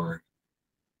 sure.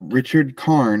 Richard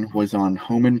Karn was on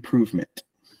Home Improvement.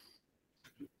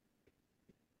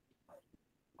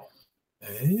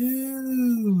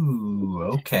 Ooh,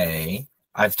 okay.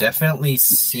 I've definitely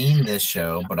seen this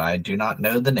show, but I do not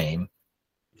know the name.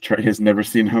 Trey has never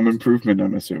seen Home Improvement,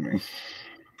 I'm assuming.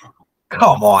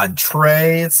 Come on,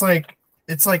 Trey. It's like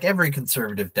every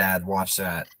conservative dad watched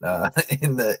that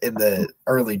in the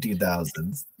early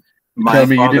 2000s. Tell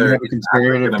me you didn't have a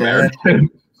conservative dad?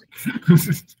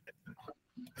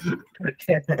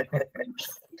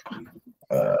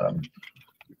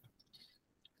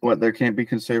 What, there can't be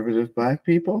conservative black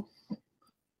people?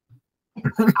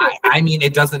 I mean,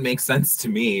 it doesn't make sense to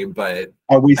me, but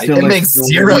Are we still It makes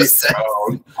zero sense.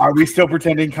 Are we still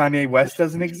pretending Kanye West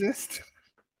doesn't exist?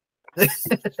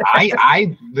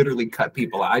 I literally cut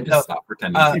people out. I just stopped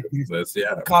pretending people exist.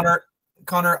 Yeah.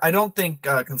 Connor, I don't think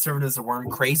conservative is a word.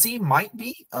 Crazy might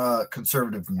be,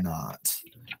 conservative not.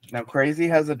 Now, crazy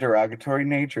has a derogatory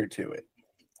nature to it.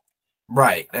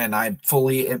 Right, and I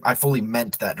fully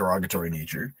meant that derogatory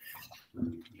nature.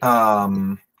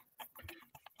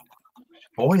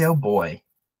 Boy, oh boy.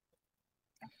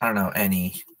 I don't know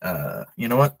any. You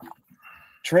know what?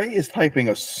 Trey is typing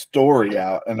a story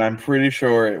out, and I'm pretty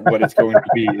sure what it's going to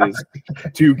be is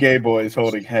two gay boys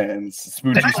holding hands,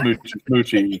 smoochy, smoochy,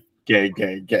 smoochy, gay,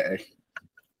 gay, gay.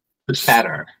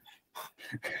 Better.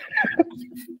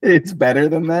 It's better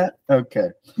than that? Okay.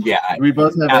 Yeah. We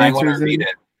both have I answers. want to read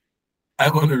it. I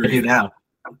want to read it now.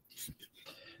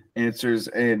 Answers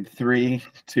in 3,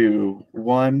 2,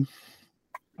 1.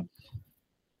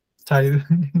 Tiny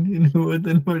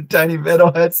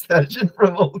metalhead session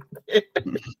from old man.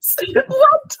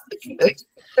 What?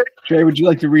 Trey, would you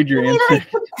like to read your answer?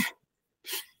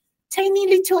 Tiny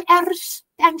little elves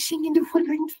dancing in the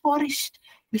woodland forest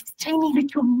with tiny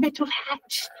little metal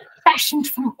hats fashioned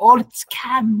from old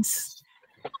cans.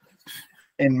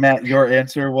 And Matt, your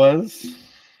answer was?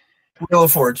 Wheel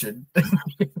of Fortune.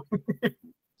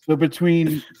 So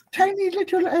between tiny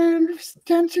little elves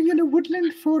dancing in a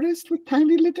woodland forest with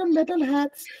tiny little metal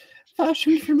hats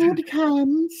fashioned from old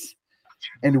cans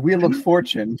and Wheel of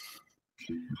Fortune,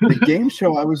 the game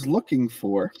show I was looking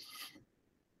for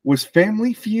was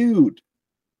Family Feud.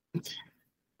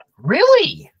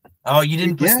 Really? Oh, you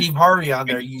didn't put Yeah. Steve Harvey on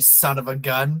there, you son of a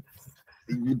gun.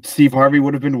 Steve Harvey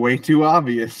would have been way too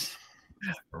obvious.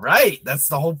 Right. That's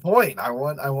the whole point. I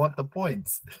want the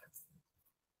points.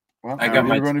 Well, I got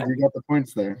my everyone you got the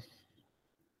points there.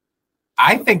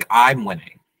 I think I'm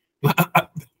winning.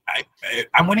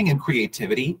 I'm winning in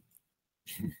creativity.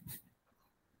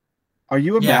 Are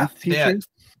you a math teacher?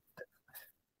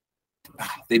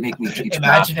 They make me teach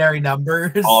imaginary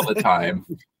numbers all the time.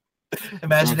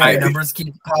 Imaginary numbers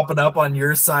keep popping up on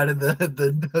your side of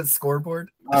the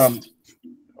scoreboard.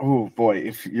 Oh boy,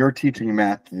 if you're teaching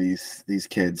math to these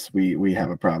kids, we have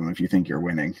a problem if you think you're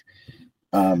winning.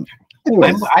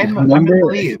 Anyways, I'm in the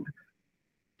lead.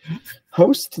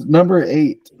 Host number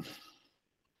 8.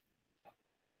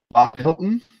 Bob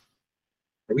Hilton,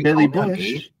 Are we Billy going on Bush,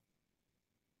 8?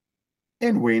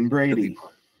 and Wayne Brady.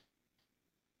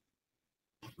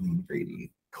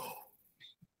 Brady.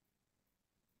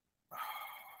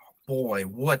 Boy,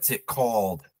 what's it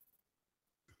called?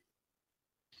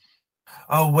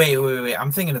 Oh, wait.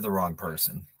 I'm thinking of the wrong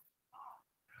person.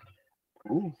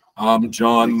 Ooh. I'm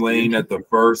John Wayne at the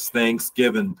first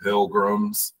Thanksgiving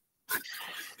Pilgrims.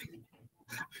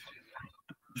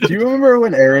 Do you remember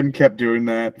when Aaron kept doing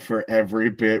that for every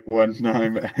bit one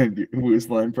time at Woo's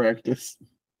Line practice?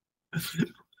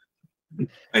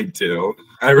 I do.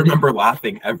 I remember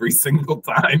laughing every single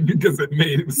time because it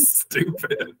made it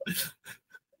stupid.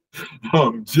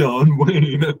 I'm John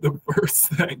Wayne at the first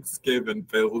Thanksgiving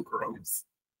Pilgrims.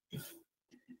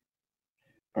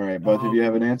 All right, both of you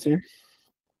have an answer?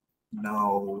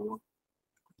 No.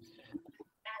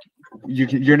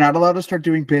 You're not allowed to start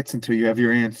doing bits until you have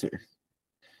your answer.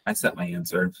 I set my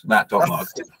answer. Matt, don't look.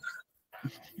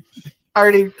 I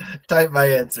already typed my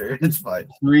answer. It's fine.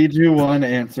 3, 2, 1,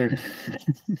 answer.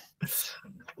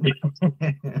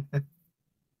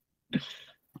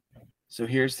 So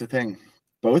here's the thing.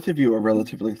 Both of you are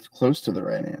relatively close to the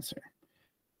right answer.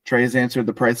 Trey's answered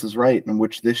The Price is Right, in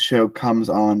which this show comes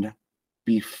on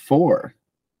before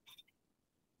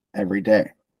every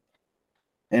day.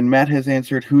 And Matt has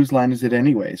answered, whose line is it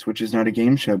anyways? Which is not a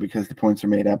game show because the points are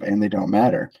made up and they don't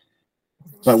matter.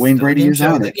 But Wayne Still a Brady game is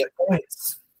show, on they it. get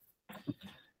points.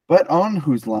 But on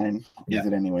whose line is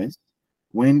it anyways?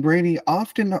 Wayne Brady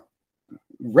often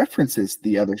references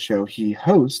the other show he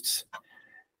hosts,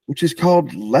 which is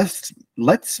called Let's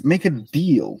Make a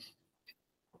Deal.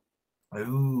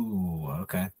 Ooh,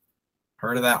 okay.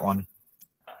 Heard of that one.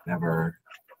 Never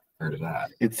heard of that.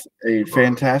 It's a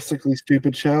fantastically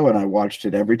stupid show, and I watched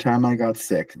it every time I got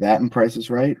sick. That and Price is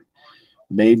Right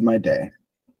made my day.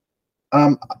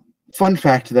 Fun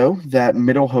fact, though, that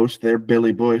middle host there,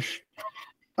 Billy Bush,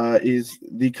 is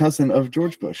the cousin of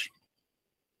George Bush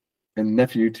and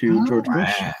nephew to George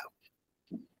Bush.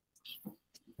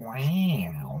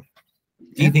 Wow.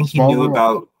 Do you think he Small knew world.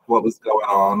 about what was going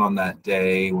on that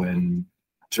day when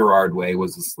Gerard Way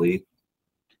was asleep?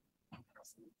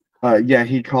 Yeah,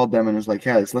 he called them and was like,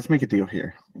 guys, let's make a deal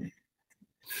here.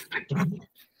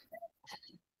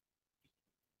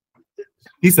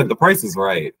 He said the price is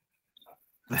right.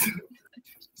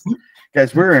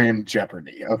 Guys, we're in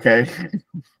jeopardy, okay?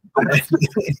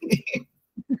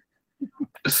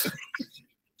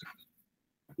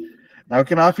 Now, I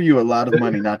can offer you a lot of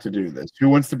money not to do this. Who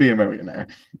wants to be a millionaire?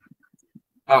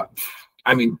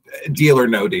 I mean, deal or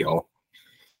no deal.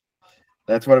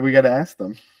 That's what we got to ask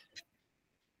them.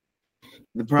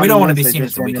 The We problem don't want to was be they seen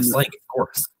just as the weakest didn't- link, of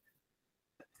course.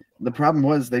 The problem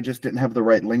was they just didn't have the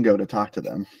right lingo to talk to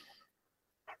them.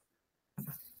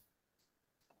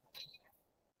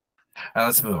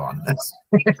 Let's move on.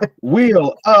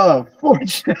 Wheel of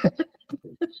Fortune.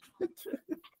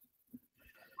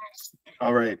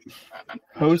 All right.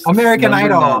 Host American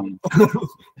number Idol. 9.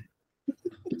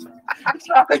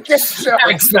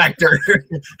 X Factor.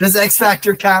 Does X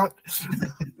Factor count?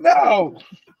 No.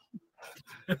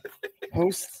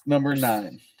 Host number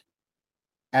 9.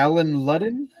 Alan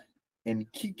Ludden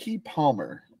and Kiki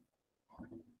Palmer.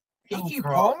 Kiki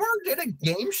Palmer did a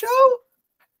game show?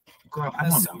 Girl, I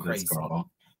That's don't know crazy. this girl.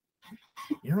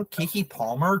 You know Kiki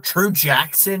Palmer? True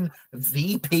Jackson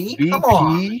VP? Come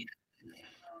on. VP.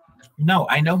 No,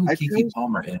 I know who I Kiki chose-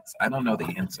 Palmer is. I don't know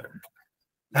the answer.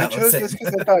 I Let's chose see. this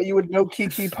because I thought you would know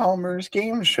Kiki Palmer's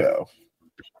game show.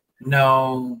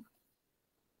 No.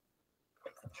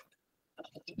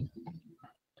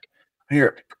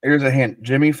 Here's a hint.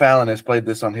 Jimmy Fallon has played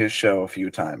this on his show a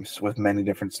few times with many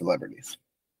different celebrities.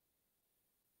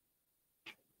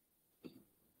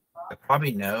 I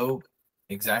probably know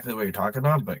exactly what you're talking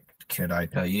about, but could I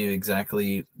tell you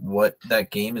exactly what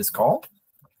that game is called?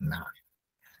 Nah.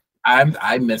 I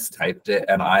mistyped it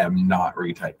and I am not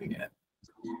retyping it.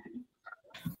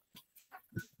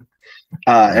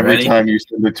 Every Ready? time you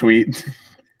send a tweet.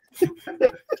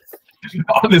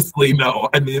 Honestly, no.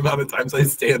 And the amount of times I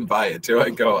stand by it too,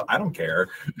 I go, I don't care.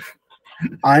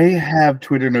 I have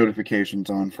Twitter notifications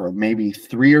on for maybe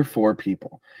 3 or 4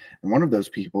 people. And one of those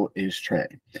people is Trey.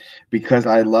 Because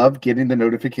I love getting the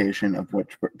notification of what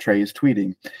Trey is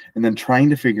tweeting and then trying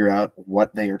to figure out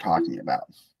what they are talking about.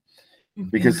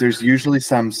 Because there's usually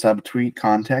some subtweet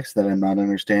context that I'm not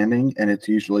understanding. And it's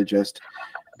usually just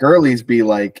girlies be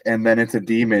like, and then it's a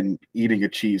demon eating a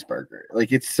cheeseburger.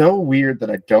 Like, it's so weird that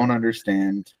I don't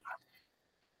understand.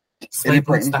 Slay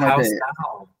brightens puts the my house day.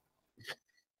 down.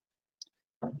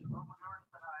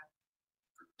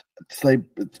 Slay,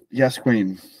 yes,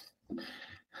 queen.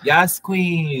 Yes,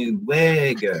 queen.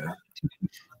 Wig.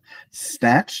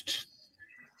 Snatched.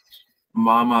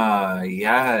 Mama,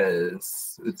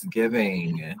 yes. It's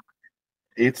giving.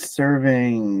 It's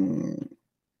serving.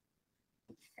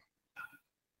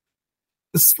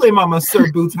 Slay Mama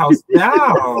Sir Boots house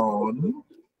down.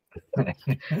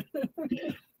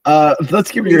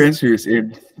 Let's give your answers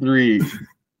in 3,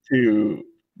 2,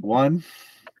 1.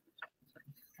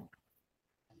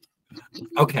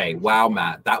 Okay, wow,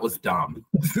 Matt. That was dumb.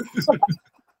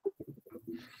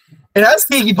 It has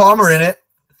Kiki Palmer in it.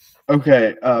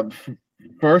 Okay.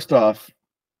 First off,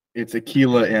 it's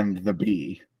Aquila and the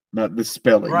bee, not the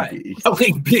spelling Right. bee.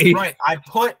 Spelling bee. Right. I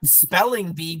put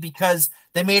spelling bee because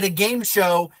they made a game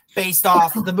show based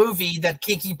off the movie that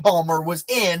Kiki Palmer was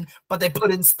in, but they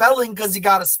put in spelling because you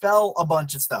got to spell a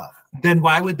bunch of stuff. Then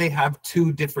why would they have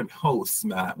 2 different hosts,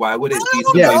 Matt? Why would it be I don't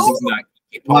somebody know. who's not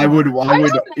Kiki Why Palmer?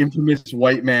 would infamous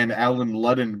white man Alan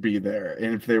Ludden be there?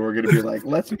 And if they were going to be like,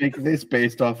 let's make this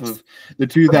based off of the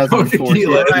 2004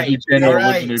 Tequila. Disney Right, Channel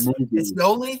right. original movie. It's the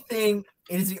only thing.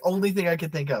 It is the only thing I can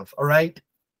think of. All right.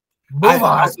 Move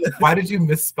I- on. why did you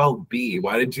misspell B?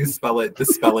 Why did you spell it the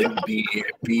spelling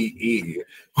B-E?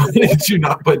 Why did you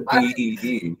not put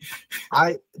B-E-E?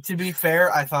 To be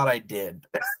fair, I thought I did.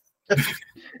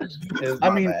 I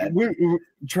mean,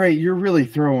 Trey, you're really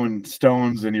throwing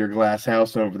stones in your glass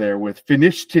house over there with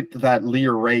finished it that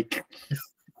Lear rake.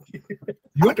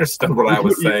 You understood what I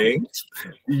was saying.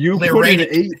 You put an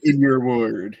 8 in your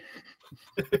word.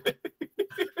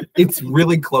 It's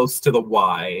really close to the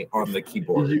Y on the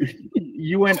keyboard.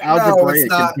 You went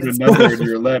algebraic and put a number in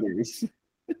your letters.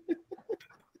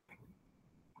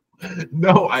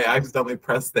 No, I accidentally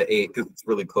pressed the 8 because it's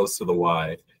really close to the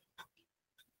Y.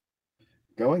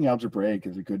 Going algebraic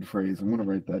is a good phrase. I'm going to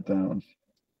write that down.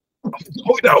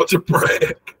 Going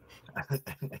algebraic.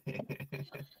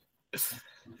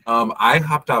 I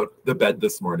hopped out the bed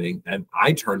this morning and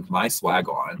I turned my swag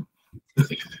on.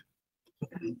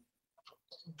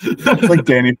 It's like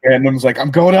Danny Phantom's like, I'm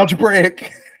going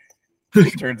algebraic.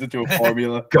 It turns into a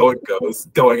formula.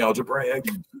 Going algebraic.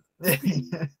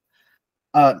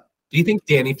 Do you think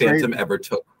Danny Phantom ever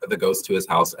took the ghost to his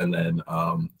house and then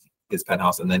his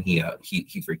penthouse and then he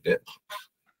freaked it?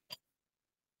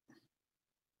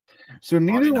 So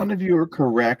neither one of you are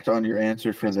correct on your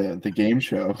answer for the game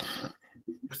show.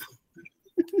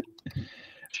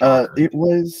 It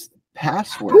was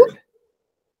Password.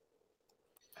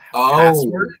 Oh,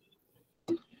 Password?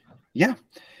 Yeah.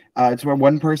 It's where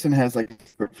one person has like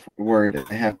a word and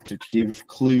they have to give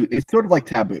clue. It's sort of like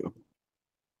Taboo.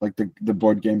 Like the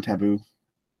board game Taboo.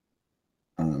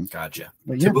 Gotcha.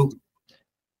 But yeah. Taboo.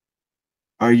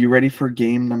 Are you ready for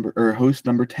host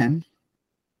number 10?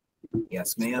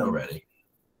 Yes, ma'am. Already.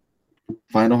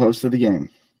 Final host of the game.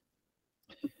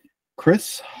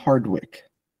 Chris Hardwick.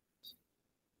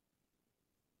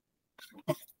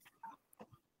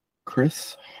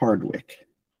 Chris Hardwick.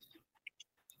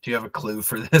 Do you have a clue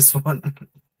for this one?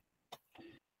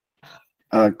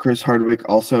 Chris Hardwick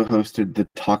also hosted the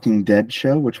Talking Dead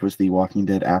show, which was the Walking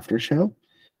Dead after show,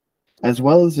 as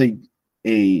well as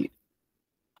a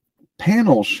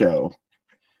panel show,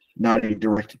 not a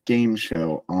direct game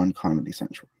show on Comedy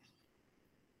Central.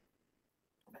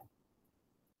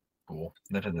 Cool.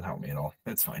 That doesn't help me at all.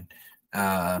 That's fine.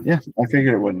 Yeah, I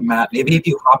figured it wouldn't. Matt, maybe if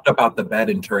you hopped up out the bed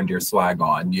and turned your swag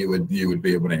on, you would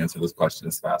be able to answer this question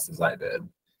as fast as I did.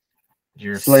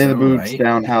 You're Slay so the boots, right.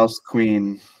 down house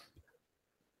queen.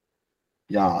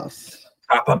 Yas.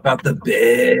 Hop up out the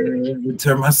bed,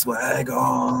 turn my swag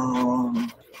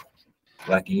on.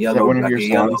 Black and Is that yellow, one of black your and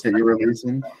yellow. songs that you're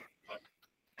releasing?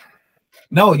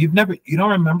 No, you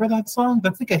don't remember that song?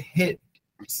 That's like a hit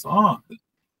song.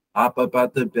 Hop up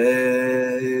out the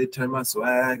bed, turn my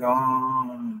swag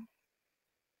on.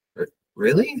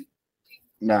 Really?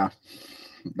 Nah,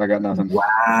 I got nothing.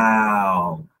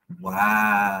 Wow.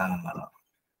 right.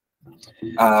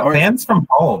 Fans from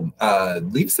home,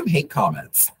 leave some hate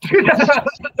comments.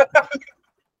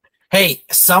 Hey,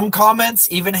 some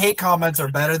comments, even hate comments, are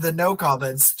better than no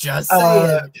comments. Just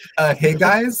saying. Hey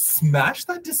guys, smash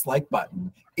that dislike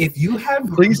button. If you have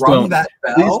Please rung don't. that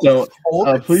Please bell, don't. hold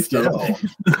it Please still.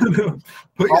 don't.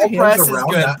 Put All your press hands is around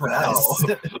good that press.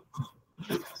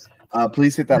 bell.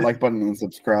 Please hit that like button and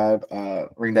subscribe.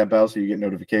 Ring that bell so you get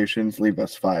notifications. Leave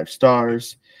us 5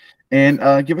 stars.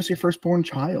 And give us your firstborn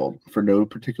child for no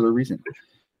particular reason.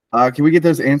 Can we get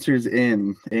those answers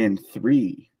in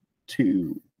 3,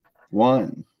 2,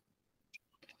 1?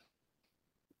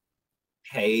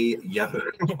 Hey, Yahoo.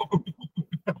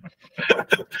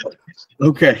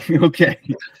 Okay.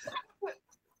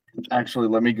 Actually,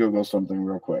 let me Google something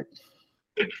real quick.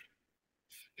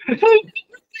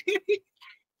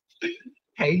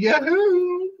 Hey,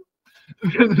 Yahoo.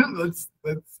 It's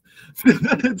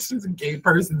just a gay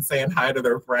person saying hi to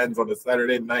their friends on a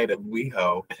Saturday night at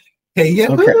WeHo. Hey,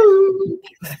 Yahoo.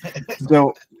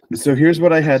 Okay. So here's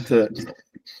what I had to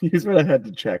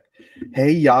check.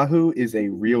 Hey Yahoo is a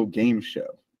real game show.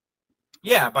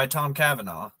 Yeah, by Tom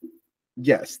Cavanaugh.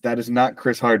 Yes, that is not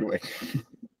Chris Hardwick.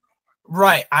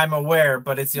 Right, I'm aware,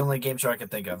 but it's the only game show I can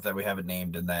think of that we haven't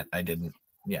named and that I didn't.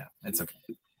 Yeah, it's okay.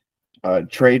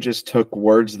 Trey just took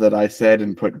words that I said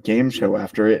and put game show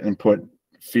after it and put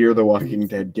Fear the Walking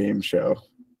Dead game show.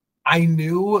 I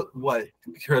knew what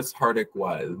Chris Hardwick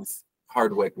was.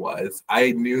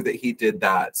 I knew that he did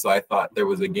that, so I thought there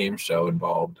was a game show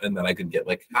involved, and then I could get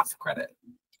like half credit.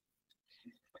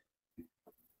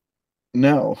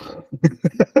 No.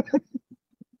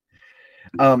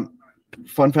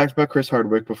 Fun fact about Chris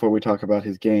Hardwick before we talk about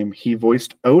his game. He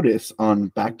voiced Otis on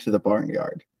Back to the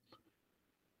Barnyard.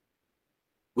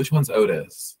 Which one's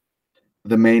Otis?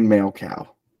 The main male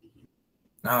cow.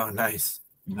 Oh, nice.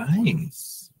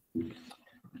 Nice.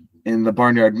 In the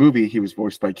Barnyard movie, he was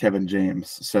voiced by Kevin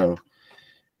James. So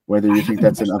whether you think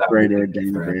that's an upgrade or a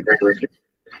downgrade.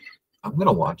 I'm going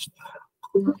to watch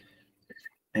that.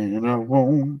 And I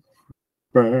won't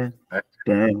back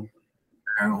down.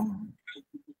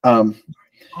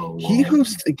 He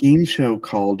hosts a game show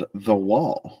called The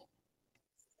Wall.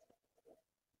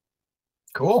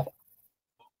 Cool.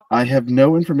 I have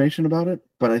no information about it,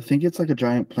 but I think it's like a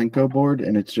giant Plinko board,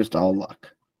 and it's just all luck.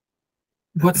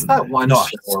 What's that one Nice.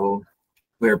 show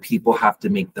where people have to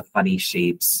make the funny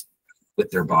shapes with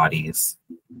their bodies?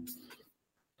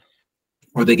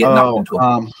 Or they get knocked into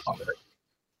a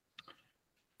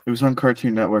it was on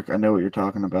Cartoon Network. I know what you're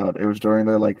talking about. It was during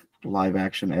the like live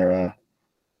action era.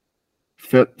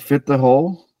 Fit the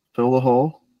hole, fill the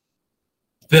hole.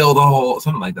 Fill the hole,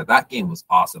 something like that. That game was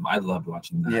awesome. I loved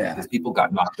watching that Yeah. because people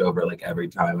got knocked over like every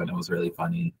time, and it was really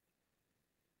funny.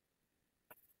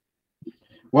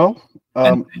 Well,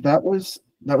 that was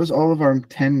all of our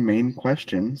 10 main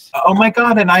questions. Oh my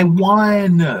god! And I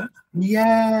won!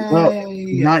 Yay! Well,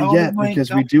 not Oh yet, my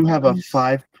because we do have a gosh.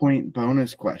 5-point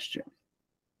bonus question.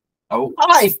 Oh,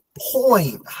 5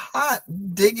 point. Hot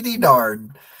diggity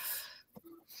darn.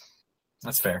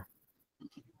 That's fair.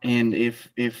 And if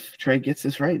Trey gets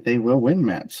this right, they will win,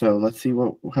 Matt. So let's see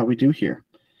how we do here.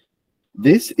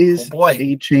 This is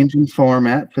a changing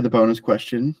format for the bonus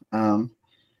question.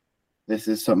 This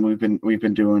is something we've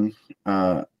been doing,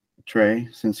 Trey,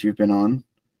 since you've been on.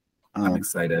 I'm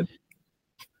excited.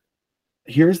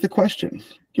 Here's the question.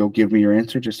 You'll give me your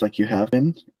answer just like you have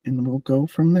been, and we'll go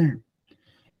from there.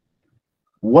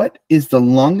 What is the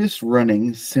longest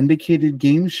running syndicated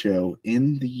game show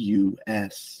in the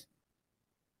U.S.?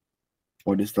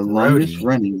 What is the longest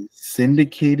running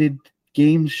syndicated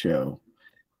game show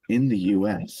in the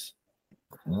U.S.?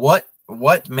 What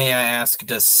may I ask?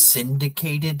 Does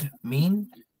syndicated mean?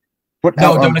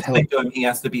 No, don't explain to him. He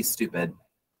has to be stupid.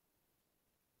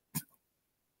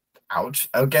 Ouch.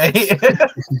 Okay.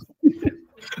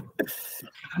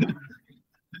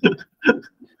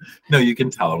 No, you can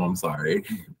tell him. I'm sorry.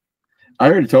 I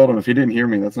already told him. If he didn't hear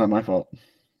me, that's not my fault.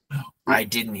 I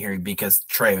didn't hear you because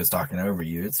Trey was talking over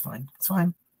you. It's fine. It's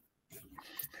fine.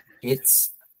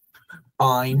 It's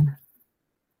fine.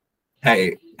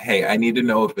 Hey, I need to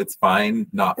know if it's fine,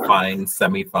 not fine,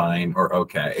 semi-fine, or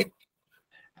okay.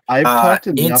 I've talked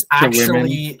enough it's to actually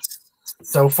women.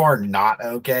 So far not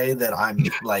okay that I'm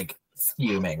like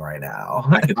fuming right now.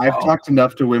 I've talked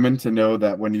enough to women to know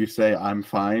that when you say I'm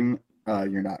fine,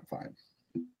 you're not fine.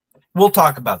 We'll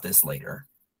talk about this later.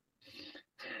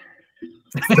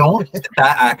 Don't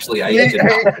that actually? I did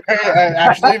not.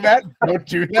 Actually, Matt, don't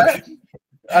do that.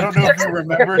 I don't know if you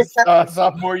remember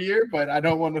sophomore year, but I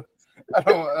don't want to.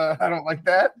 I don't like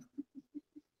that.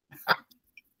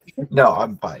 No,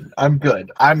 I'm fine. I'm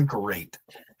good. I'm great.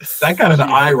 That got an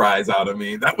eye rise out of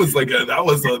me. That was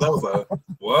a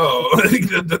whoa.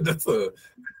 That's a.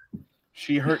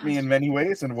 She hurt me in many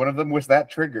ways, and one of them was that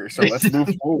trigger. So let's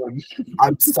move forward.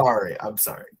 I'm sorry.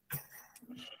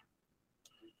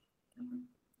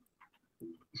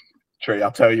 Trey,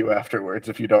 I'll tell you afterwards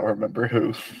if you don't remember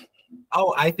who.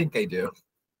 Oh, I think I do.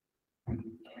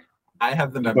 I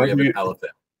have the memory of an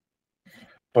elephant.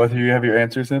 Both of you have your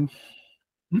answers in?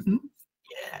 Mm-hmm.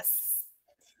 Yes.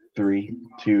 3,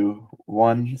 2,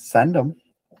 1, send them.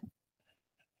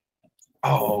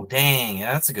 Oh, dang.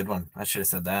 That's a good one. I should have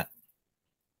said that.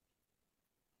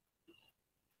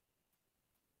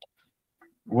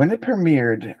 When it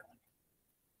premiered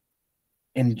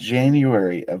in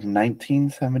January of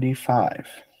 1975,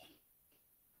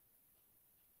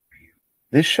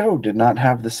 this show did not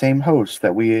have the same host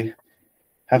that we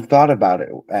have thought about it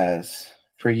as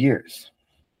for years.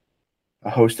 A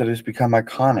host that has become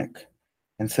iconic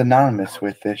and synonymous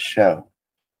with this show.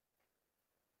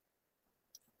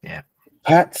 Yeah.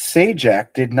 Pat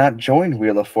Sajak did not join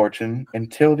Wheel of Fortune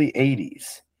until the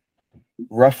 80s,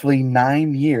 roughly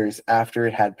 9 years after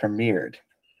it had premiered.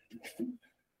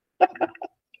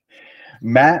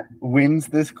 Matt wins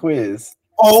this quiz.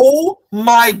 Oh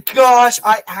my gosh.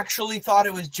 I actually thought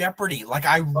it was Jeopardy. Like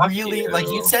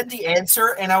you said the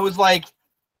answer and I was like,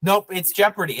 nope, it's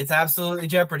Jeopardy. It's absolutely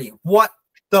Jeopardy. What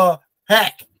the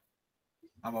heck?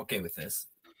 I'm okay with this.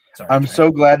 Sorry, I'm Trey.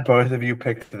 so glad both of you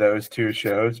picked those two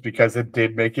shows because it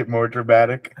did make it more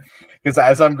dramatic. Because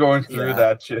as I'm going through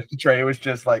that shit, Trey was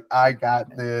just like, I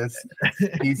got this.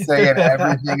 He's saying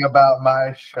everything about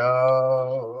my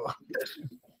show.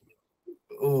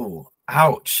 Ooh,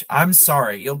 ouch. I'm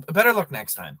sorry. You'll better look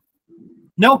next time.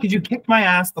 No, because you kicked my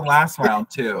ass the last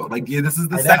round too. Like this is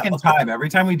the second time. Every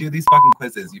time we do these fucking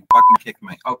quizzes, you fucking kick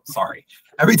my. Oh, sorry.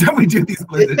 Every time we do these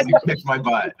quizzes, you kick my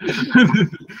butt.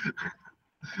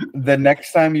 The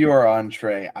next time you are on,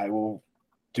 Trey, I will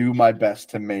do my best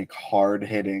to make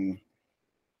hard-hitting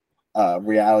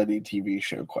reality TV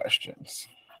show questions.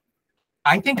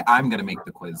 I think I'm gonna make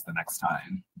the quiz the next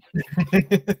time,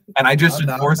 and I just should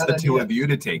Not a force bad the two idea. of you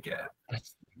to take it,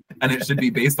 and it should be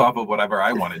based off of whatever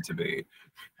I want it to be.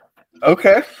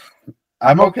 Okay.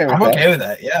 I'm okay with I'm that. okay with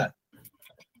that. Yeah.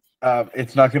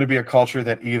 It's not going to be a culture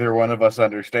that either one of us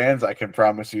understands. I can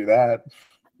promise you that.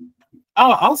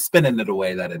 Oh, I'll spin it in a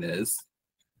way that it is.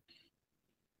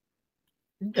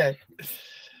 Okay.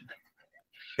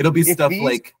 It'll be If stuff these-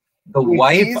 like the If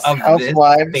wife these of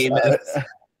housewives, this famous.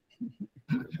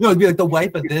 No, it'd be like the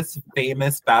wife of this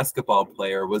famous basketball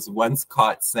player was once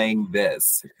caught saying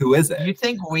this. Who is You it?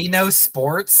 think we know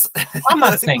sports? I'm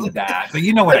not saying that, but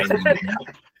you know what I mean.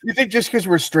 you think just because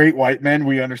we're straight white men,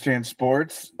 we understand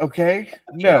sports? Okay.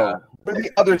 No. Yeah. We're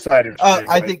the other side of straight I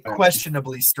white think men.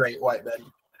 questionably straight white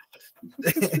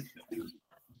men.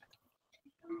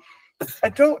 I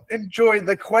don't enjoy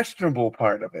the questionable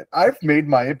part of it. I've made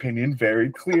my opinion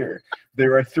very clear.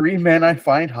 There are 3 men I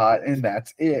find hot, and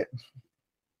that's it.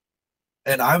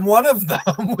 And I'm one of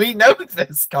them. We know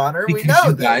this, Connor. We Because know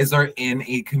you this. guys are in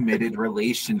a committed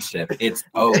relationship. It's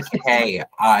okay.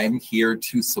 I'm here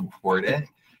to support it,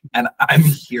 and I'm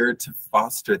here to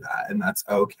foster that, and that's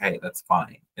okay. That's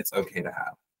fine. It's okay to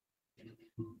have.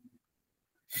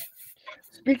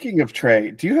 Speaking of Trey,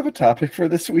 do you have a topic for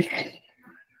this week?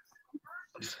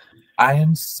 I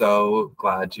am so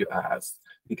glad you asked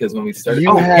because when we started,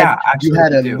 You had actually,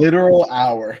 a we do. literal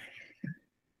hour.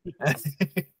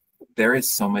 There is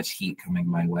so much heat coming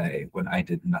my way when I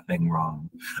did nothing wrong.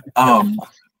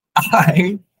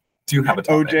 I do have a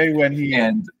topic. OJ when he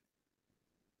And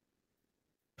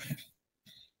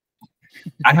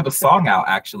I have a song out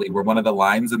actually where one of the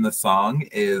lines in the song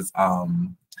is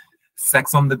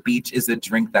sex on the beach is a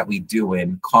drink that we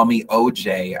doin'. Call me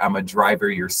OJ, I'm a driver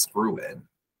you're screwing.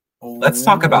 Let's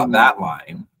talk about that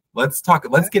line. Let's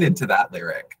get into that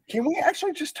lyric. Can we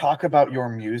actually just talk about your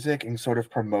music and sort of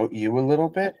promote you a little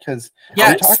bit? Because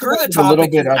Yeah, we talked screw about the it a little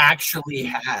topic bit you of- actually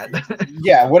had.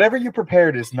 yeah, whatever you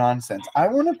prepared is nonsense. I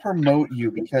want to promote you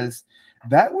because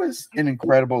that was an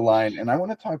incredible line, and I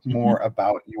want to talk more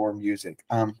about your music.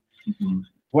 Mhm.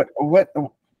 What?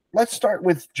 Let's start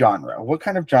with genre. What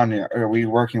kind of genre are we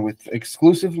working with?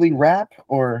 Exclusively rap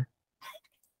or?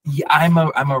 Yeah, I'm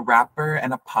a rapper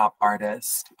and a pop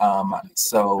artist.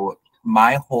 So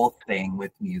my whole thing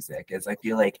with music is I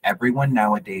feel like everyone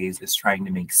nowadays is trying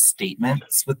to make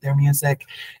statements with their music.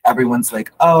 Everyone's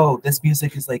like, oh, this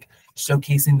music is like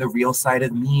showcasing the real side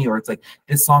of me, or it's like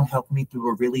this song helped me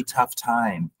through a really tough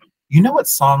time. You know what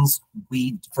songs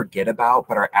we forget about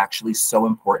but are actually so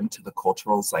important to the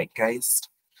cultural zeitgeist?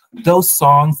 Those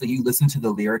songs that you listen to the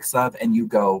lyrics of and you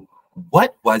go,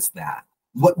 what was that?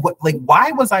 What like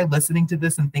why was I listening to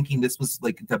this and thinking this was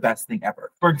like the best thing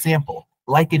ever? For example,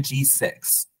 like a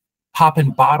G6,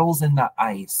 popping bottles in the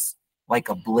ice like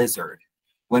a blizzard.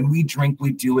 When we drink,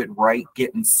 we do it right,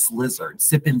 getting slizzard,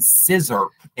 sipping scissor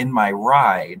in my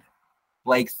ride,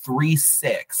 like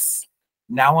 3-6.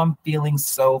 Now I'm feeling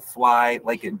so fly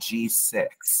like a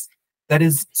G6. That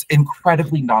is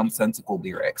incredibly nonsensical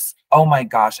lyrics. Oh my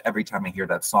gosh, every time I hear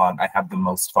that song, I have the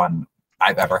most fun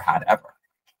I've ever had ever.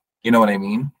 You know what I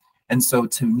mean? And so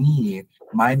to me,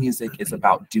 my music is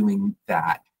about doing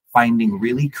that, finding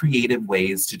really creative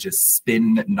ways to just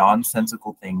spin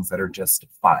nonsensical things that are just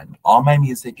fun. All my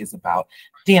music is about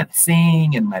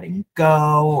dancing and letting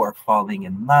go or falling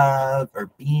in love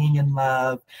or being in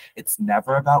love. It's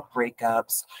never about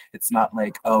breakups. It's not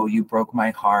like, oh, you broke my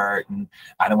heart and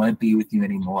I don't want to be with you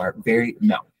anymore.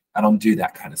 No. I don't do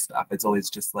that kind of stuff. It's always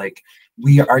just like,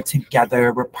 we are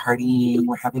together, we're partying,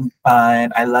 we're having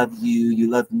fun. I love you, you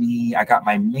love me. I got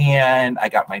my man, I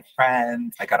got my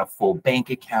friends, I got a full bank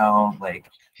account.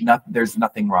 Like, there's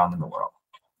nothing wrong in the world.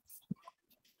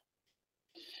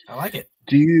 I like it.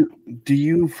 Do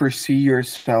you foresee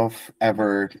yourself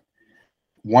ever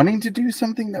wanting to do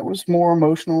something that was more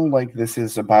emotional, like this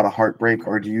is about a heartbreak,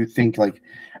 or do you think like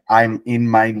I'm in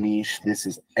my niche, this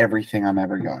is everything I'm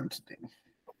ever going to do?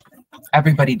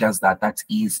 Everybody does that. That's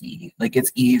easy. Like,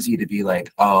 it's easy to be like,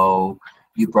 oh,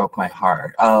 you broke my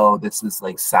heart. Oh, this is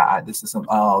like sad. This is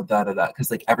oh, da da da.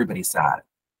 Because like everybody's sad.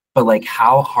 But like,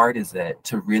 how hard is it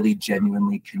to really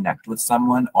genuinely connect with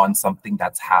someone on something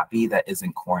that's happy that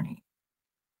isn't corny?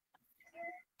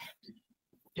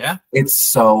 Yeah. It's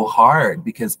so hard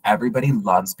because everybody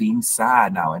loves being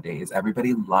sad nowadays.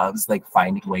 Everybody loves like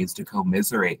finding ways to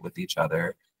commiserate with each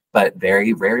other. But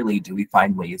very rarely do we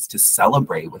find ways to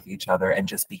celebrate with each other and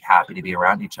just be happy to be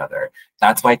around each other.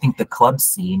 That's why I think the club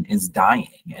scene is dying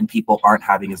and people aren't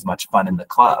having as much fun in the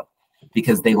club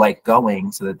because they like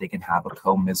going so that they can have a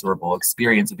co-miserable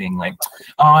experience of being like,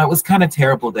 oh, it was kind of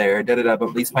terrible there, da da da, but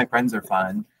at least my friends are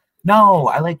fun. No,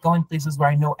 I like going places where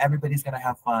I know everybody's gonna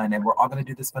have fun and we're all gonna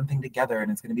do this fun thing together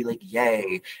and it's gonna be like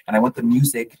yay. And I want the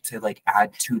music to like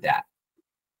add to that.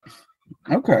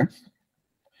 Okay.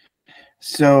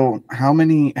 So how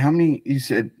many you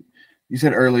said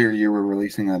earlier you were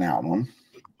releasing an album.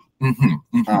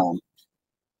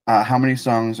 How many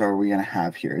songs are we gonna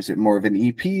have here? Is it more of an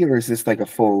EP or is this like a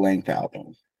full-length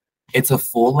album? It's a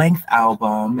full-length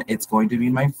album. It's going to be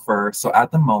my first. So at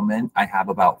the moment, I have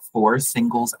about 4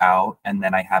 singles out, and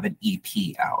then I have an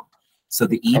EP out. So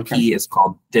the EP is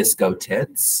called Disco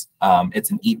Tits.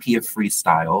 It's an EP of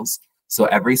freestyles. So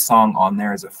every song on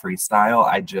there is a freestyle.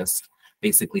 I just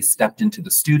basically stepped into the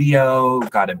studio,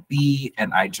 got a beat,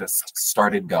 and I just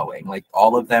started going. Like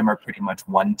all of them are pretty much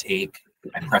one take.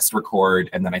 I pressed record,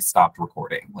 and then I stopped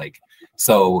recording. Like,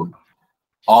 so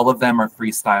all of them are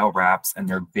freestyle raps and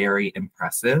they're very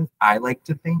impressive. I like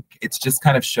to think it's just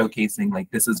kind of showcasing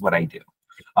like this is what I do.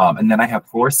 And then I have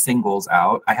 4 singles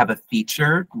out. I have a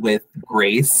feature with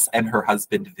Grace and her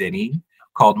husband Vinny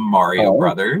called Mario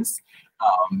Brothers.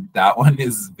 That one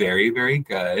is very, very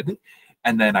good.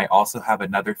 And then I also have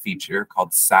another feature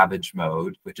called Savage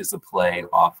Mode, which is a play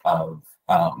off of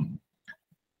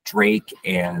Drake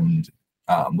and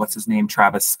what's his name?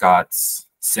 Travis Scott's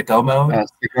Sicko Mode.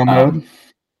 Sicko Mode.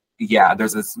 Yeah,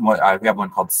 there's this one. We have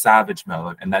one called Savage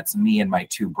Mode, and that's me and my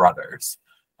 2 brothers.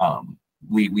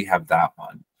 We have that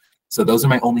one. So those are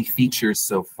my only features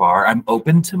so far. I'm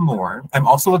open to more. I'm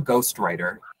also a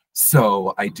ghostwriter,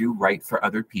 so I do write for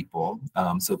other people.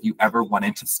 So if you ever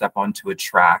wanted to step onto a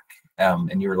track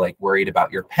and you're like worried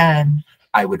about your pen,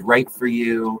 I would write for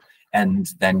you,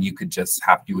 and then you would just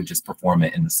perform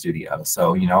it in the studio.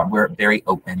 So we're very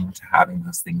open to having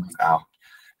those things out.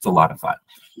 It's a lot of fun.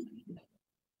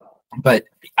 But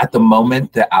at the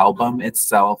moment, the album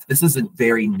itself, this is a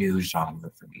very new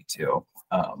genre for me too.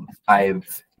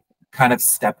 I've kind of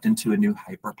stepped into a new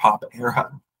hyper pop era.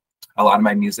 A lot of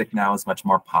my music now is much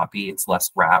more poppy. It's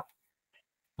less rap.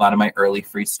 A lot of my early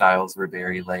freestyles were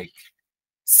very like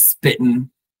spitting.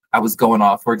 I was going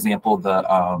off, for example,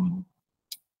 the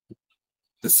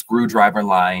Screwdriver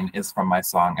line is from my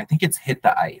song. I think it's Hit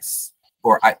the Ice,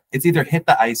 it's either Hit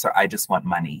the Ice or I Just Want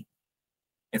Money.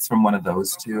 It's from one of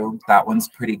those 2. That one's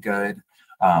pretty good.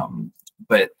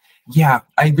 But yeah,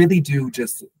 I really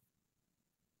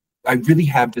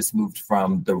have just moved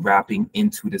from the rapping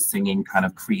into the singing, kind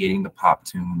of creating the pop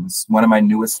tunes. One of my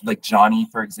newest, like Johnny,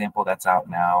 for example, that's out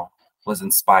now, was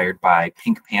inspired by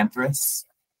Pink Panthers.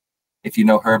 If you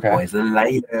know her, Boy's a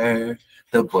Liar,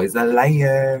 the Boy's a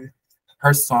Liar.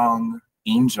 Her song,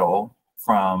 Angel,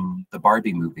 from the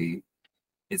Barbie movie,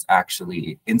 is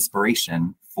actually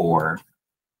inspiration for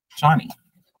Johnny,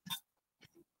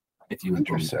 if you would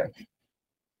say.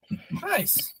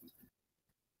 Nice.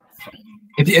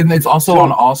 And it's also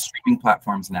on all streaming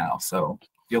platforms now, so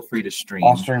feel free to stream.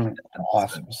 All streaming,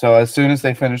 awesome. So as soon as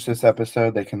they finish this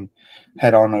episode, they can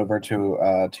head on over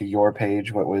to your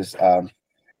page. What was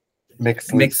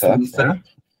Mix Lisa? Right?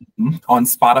 On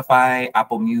Spotify,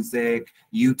 Apple Music,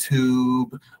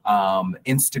 YouTube,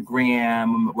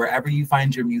 Instagram, wherever you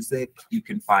find your music, you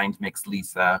can find Mix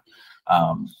Lisa.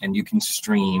 And you can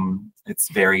stream. It's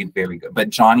very, very good. But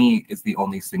Johnny is the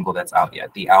only single that's out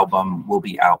yet. The album will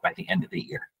be out by the end of the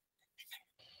year.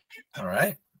 All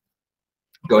right.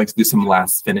 Going to do some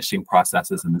last finishing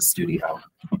processes in the studio.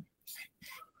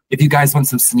 If you guys want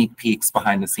some sneak peeks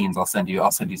behind the scenes, I'll send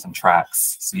you some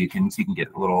tracks so you can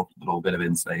get a little bit of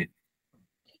insight.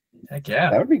 Heck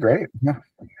yeah. That would be great. Yeah.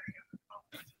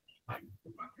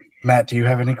 Matt, do you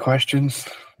have any questions?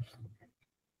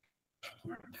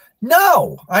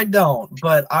 No, I don't.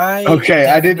 But I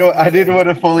didn't want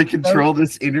to fully control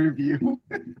this interview.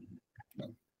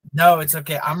 No, it's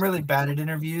okay. I'm really bad at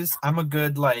interviews. I'm a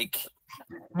good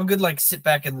sit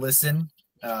back and listen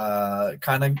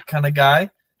kind of guy.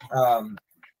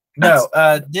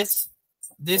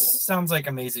 This sounds like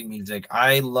amazing music.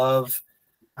 I love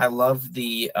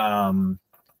the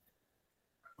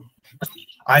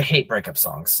I hate breakup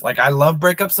songs. Like I love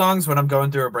breakup songs when I'm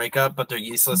going through a breakup, but they're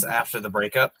useless after the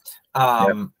breakup.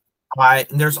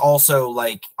 There's also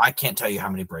like I can't tell you how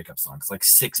many breakup songs, like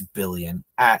 6 billion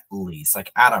at least,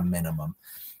 like at a minimum.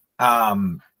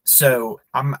 So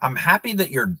I'm happy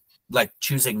that you're like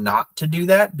choosing not to do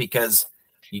that, because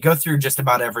you go through just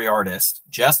about every artist,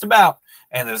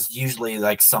 and there's usually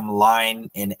like some line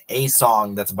in a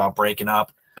song that's about breaking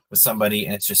up with somebody,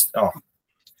 and it's just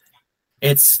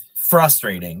it's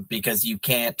frustrating because you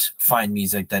can't find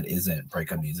music that isn't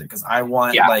breakup music. Because I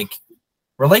want like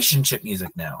relationship music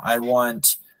now. I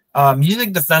want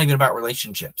music that's not even about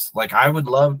relationships. Like I would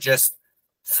love just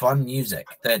fun music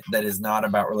that is not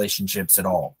about relationships at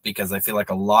all, because I feel like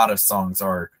a lot of songs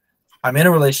are I'm in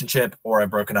a relationship or I've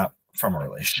broken up from a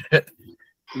relationship.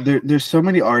 There's so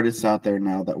many artists out there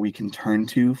now that we can turn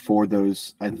to for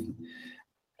those,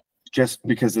 just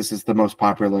because this is the most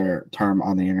popular term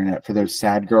on the internet, for those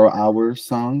sad girl hours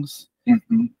songs.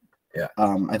 Mm-hmm. Yeah.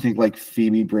 I think like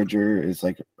Phoebe Bridger is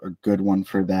like a good one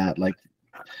for that. Like,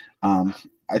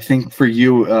 I think for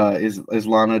you, is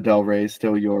Lana Del Rey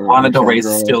still your Lana Del Rey is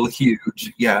girl? still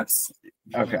huge. Yes.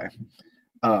 Okay.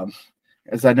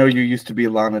 As I know, you used to be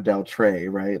Lana Del Trey,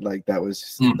 right? Like that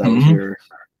was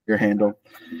your handle.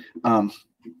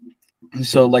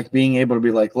 So like being able to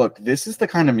be like, look, this is the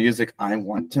kind of music I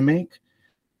want to make.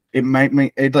 It might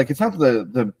make it like it's not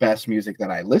the best music that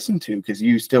I listen to, because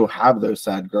you still have those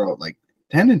sad girl like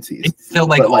tendencies. It's still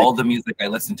like all the music I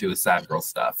listen to is sad girl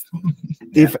stuff.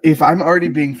 If I'm already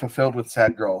being fulfilled with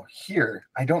sad girl here,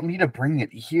 I don't need to bring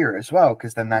it here as well,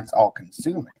 because then that's all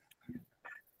consuming.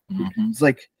 Mm-hmm. It's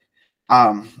like,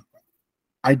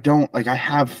 I don't like, I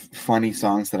have funny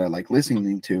songs that I like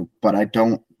listening to, but I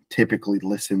don't typically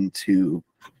listen to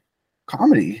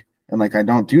comedy, and like I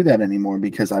don't do that anymore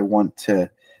because I want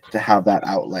to have that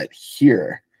outlet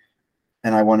here,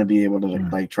 and I want to be able to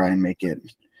like try and make it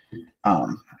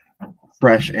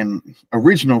fresh and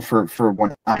original for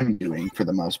what I'm doing for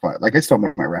the most part. Like I still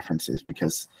make my references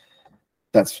because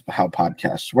that's how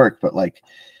podcasts work, but like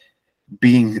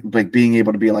being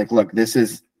able to be like, look, this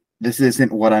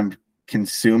isn't what I'm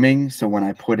consuming, so when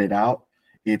I put it out,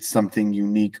 it's something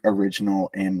unique,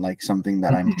 original, and like something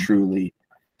that I'm truly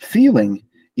feeling,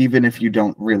 even if you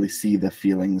don't really see the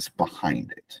feelings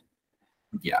behind it.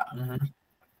 Yeah.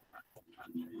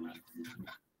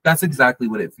 That's exactly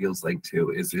what it feels like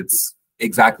too. It's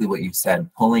exactly what you said,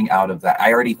 pulling out of that.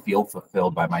 I already feel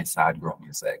fulfilled by my sad girl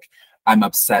music. I'm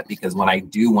upset because when I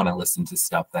do want to listen to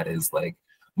stuff that is like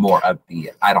more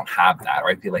upbeat, I don't have that, or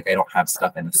I feel like I don't have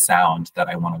stuff in the sound that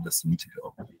I want to listen to.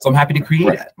 So I'm happy to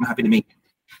create it. I'm happy to make it.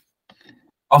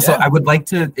 Also, I would like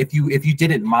to, if you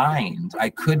didn't mind, I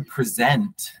could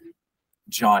present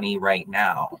Johnny right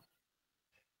now.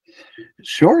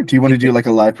 Sure. Do you want to do like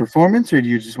a live performance, or do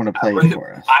you just want to play it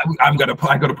for us? I'm gonna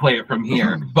play it from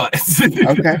here, but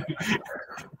okay.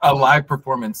 A live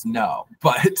performance, no.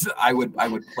 But I would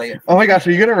play it. Oh my gosh,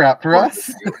 are you gonna rap for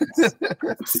us?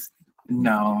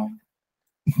 No.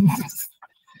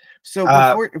 So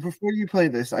before you play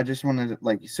this, I just wanted to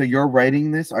like, so you're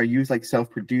writing this? Are you like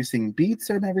self-producing beats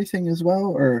and everything as well,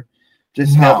 or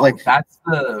just no? How, like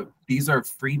these are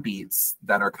free beats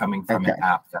that are coming from an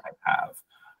app that I have.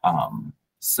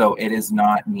 So it is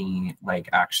not me like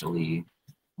actually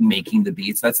making the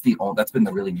beats. That's been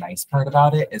the really nice part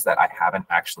about it, is that I haven't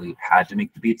actually had to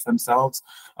make the beats themselves.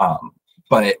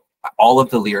 But all of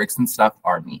the lyrics and stuff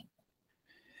are me.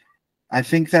 I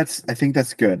think that's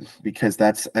good, because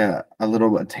that's a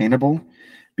little attainable,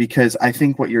 because I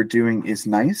think what you're doing is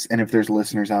nice. And if there's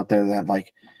listeners out there that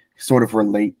like sort of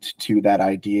relate to that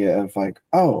idea of like,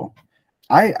 oh,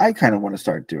 I kind of want to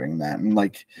start doing that, and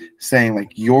like saying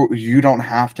like you don't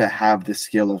have to have the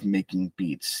skill of making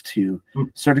beats to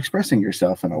start expressing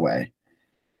yourself in a way.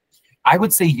 I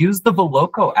would say use the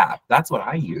Voloco app. That's what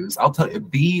I use. I'll tell you,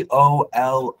 VOLOCO.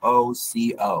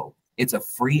 It's a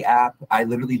free app. I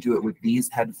literally do it with these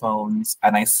headphones,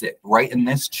 and I sit right in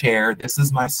this chair. This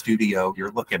is my studio.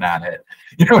 You're looking at it.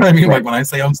 You know what I mean? Like when I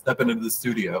say I'm stepping into the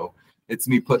studio, it's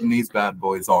me putting these bad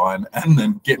boys on and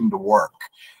then getting to work,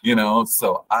 you know?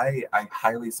 So I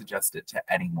highly suggest it to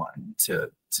anyone to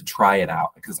try it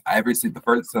out, because since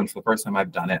the first time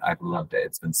I've done it, I've loved it.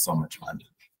 It's been so much fun.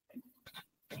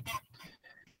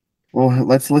 Well,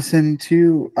 let's listen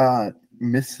to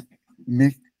Mix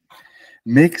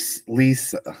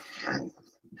Lisa.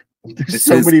 There's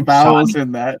so many vowels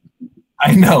in that.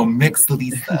 I know, Mix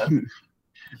Lisa.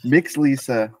 Mix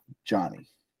Lisa, Johnny.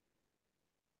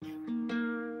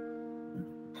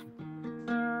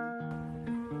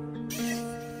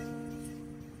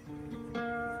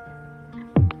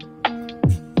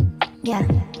 Yeah.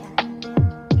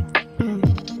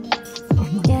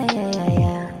 Yeah.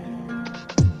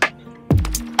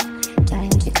 Johnny,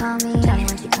 won't you call me? Johnny,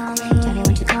 won't you call me? Johnny,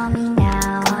 won't you call me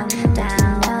now? Don't you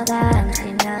know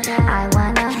that I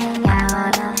wanna hang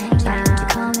out? Johnny, won't you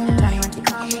call me? Johnny, won't you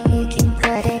call me? You can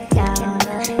put it down.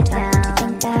 Don't you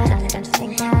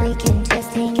think that we can just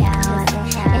hang out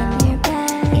in your bed,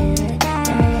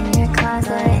 or in your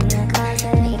closet,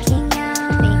 making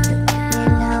out? You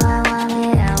know I want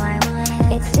it.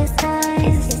 It's just us.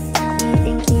 You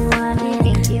think you want it.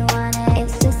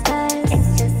 It's just us.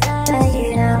 But you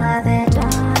don't have it.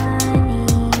 Johnny,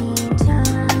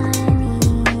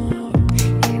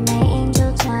 you're my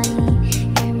angel, Johnny.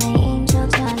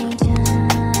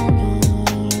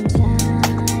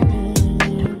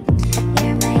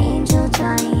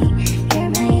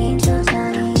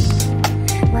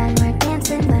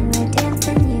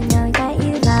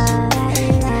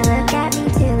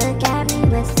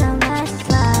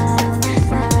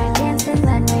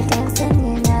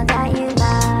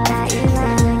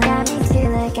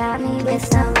 got me with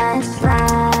so much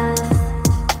love.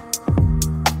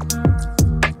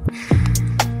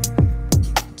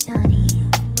 Johnny,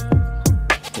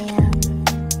 yeah.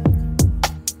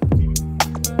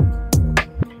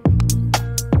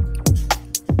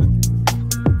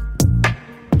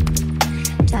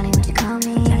 Johnny, won't you call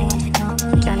me?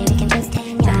 Johnny, we can just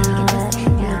hang out. We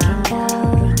can go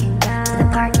to the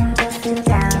park and just sit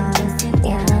down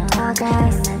in the tall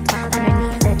grass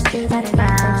underneath the tree that's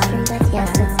brown.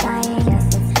 Yes, it's dying,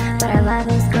 but our love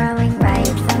is growing right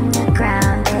from the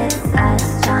ground. It's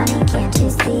us, Johnny. Can't you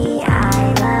see?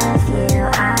 I love you.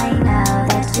 I know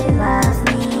that you love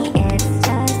me. It's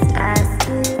just us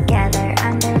together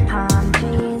under palm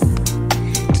trees.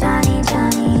 Johnny,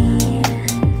 Johnny.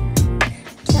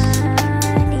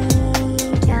 Johnny,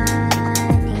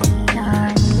 Johnny,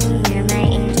 Johnny, you're my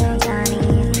angel, Johnny.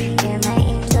 You're my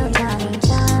angel, Johnny,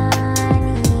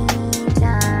 Johnny,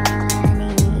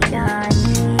 Johnny,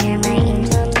 Johnny. You're my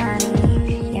angel,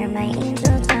 Johnny. You're my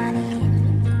angel, Johnny.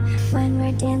 When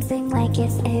we're dancing like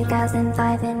it's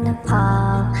 2005 in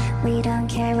Nepal, we don't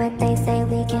care what they say,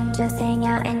 we can just hang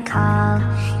out and call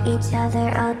each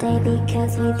other all day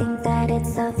because we think that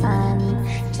it's so fun.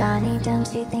 Johnny,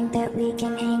 don't you think that we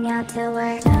can hang out till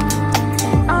we're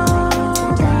done?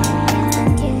 All day.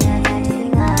 You know that you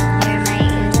love. You're my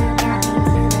angel, Johnny.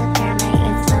 You're my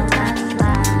angel, Johnny.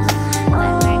 Love.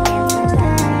 When we're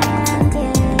dancing, you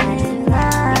know that you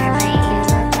love. You're my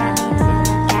angel, Johnny.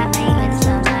 Got me with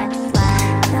so much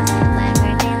love. When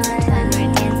we're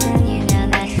dancing, you know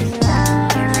that you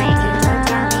love. You're my angel,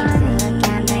 Johnny.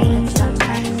 Got me with so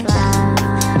much love.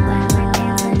 When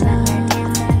we're dancing,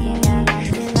 you know that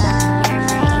you love. You're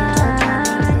my angel,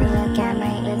 Johnny. Got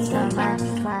me with so much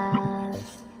love.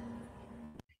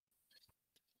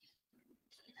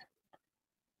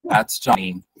 That's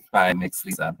Johnny by Mix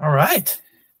Lisa. All right.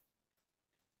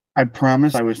 I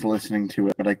promise I was listening to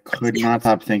it, but I could not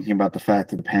stop thinking about the fact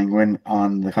that the penguin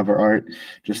on the cover art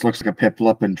just looks like a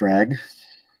Piplup in drag.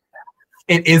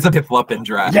 It is a Piplup in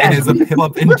drag. Yes. It is a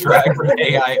Piplup in drag for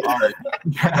AI art.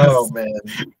 Yes. Oh man.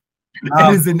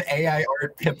 It is an AI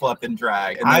art Piplup in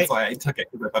drag, and that's why I took it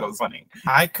because I thought it was funny.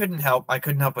 I couldn't help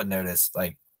but notice,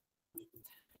 like,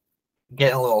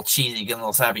 getting a little cheesy, getting a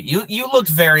little sappy. You looked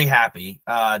very happy,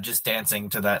 just dancing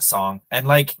to that song, and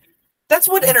like that's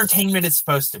what entertainment is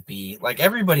supposed to be. Like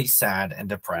everybody's sad and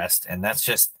depressed, and that's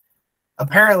just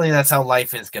apparently that's how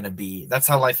life is gonna be. That's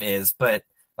how life is. But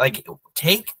like,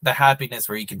 take the happiness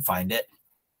where you can find it,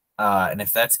 and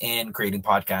if that's in creating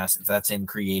podcasts, if that's in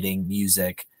creating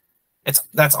music,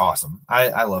 that's awesome.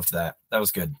 I loved that. That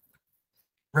was good.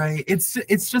 Right. It's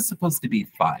just supposed to be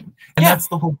fun. And Yeah. that's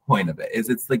the whole point of it, is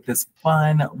it's like this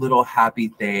fun little happy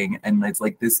thing. And it's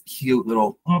like this cute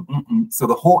little So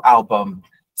the whole album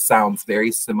sounds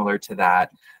very similar to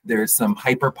that. There's some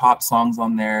hyper pop songs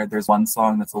on there. There's one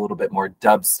song that's a little bit more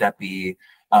dubsteppy.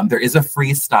 There is a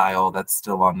freestyle that's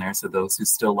still on there. So those who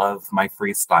still love my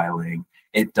freestyling,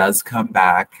 it does come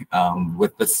back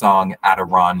with the song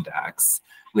Adirondacks,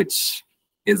 which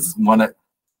is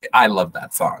I love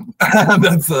that song.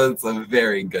 It's a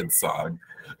very good song.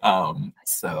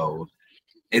 So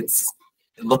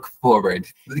look forward.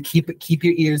 Keep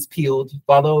your ears peeled.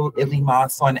 Follow Illy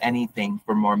Moss on anything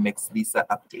for more Mix Lisa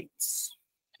updates.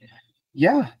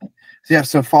 Yeah.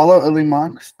 So follow Illy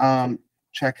Moss.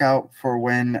 Check out for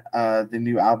when the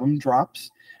new album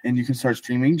drops, and you can start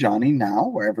streaming Johnny now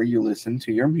wherever you listen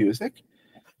to your music.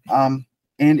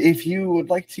 And if you would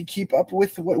like to keep up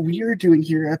with what we are doing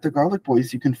here at the Garlic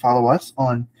Boys, you can follow us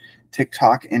on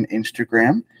TikTok and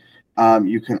Instagram.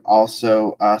 You can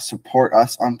also support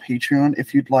us on Patreon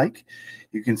if you'd like.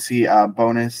 You can see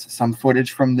some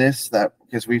footage from this, that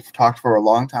because we've talked for a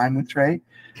long time with Trey.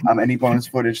 Any bonus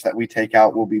footage that we take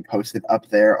out will be posted up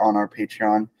there on our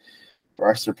Patreon for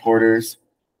our supporters.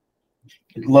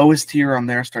 Lowest tier on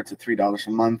there starts at $3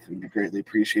 a month. We'd be greatly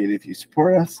appreciated if you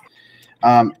support us.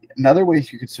 Another way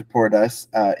you could support us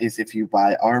is if you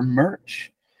buy our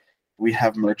merch. We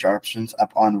have merch options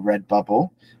up on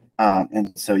Redbubble,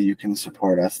 and so you can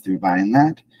support us through buying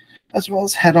that, as well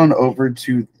as head on over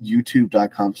to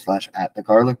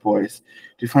youtube.com/@thegarlicboys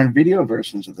to find video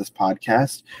versions of this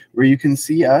podcast where you can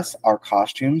see us, our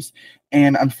costumes,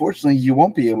 and unfortunately you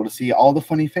won't be able to see all the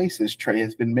funny faces Trey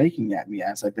has been making at me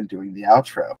as I've been doing the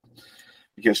outro.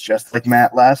 Because just like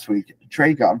Matt last week,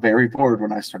 Trey got very bored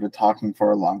when I started talking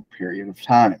for a long period of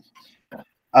time.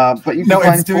 But you can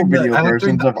find full video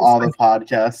versions of all the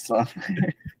podcasts on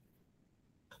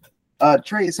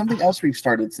Trey, something else we've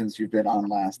started since you've been on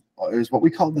last is what we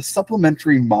call the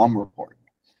Supplementary Mom Report.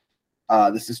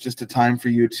 This is just a time for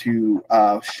you to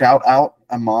shout out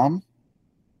a mom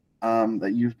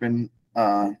that you've been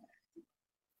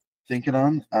thinking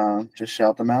on, just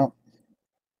shout them out.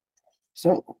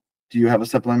 So, do you have a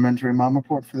supplementary mom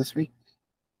report for this week?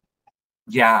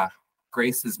 Yeah,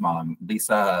 Grace's mom,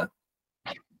 Lisa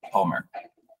Palmer.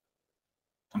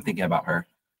 I'm thinking about her.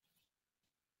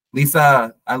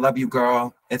 Lisa, I love you,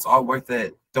 girl. It's all worth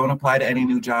it. Don't apply to any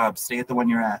new jobs. Stay at the one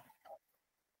you're at.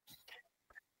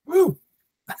 Woo!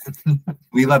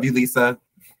 We love you, Lisa.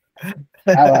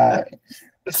 Matt?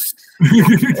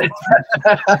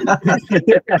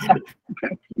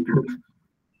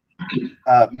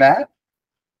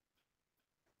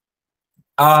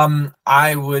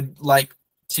 I would like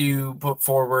to put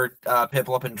forward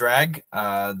Pipple Up and Drag.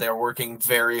 They're working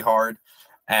very hard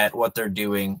at what they're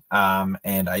doing,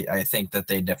 and I think that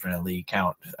they definitely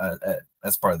count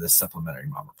as part of this supplementary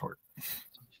mom report.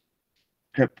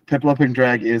 Pipple Up and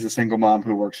Drag is a single mom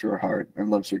who works real hard and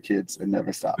loves her kids and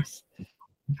never stops.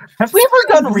 Have we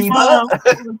ever done Reba?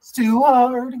 It's too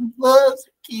hard and loves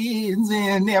kids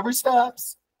and never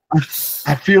stops.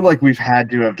 I feel like we've had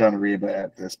to have done Reba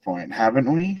at this point, haven't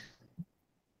we?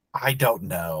 I don't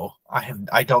know.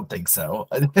 I don't think so.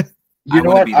 You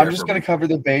know what? I'm just going to cover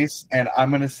the base, and I'm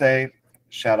going to say,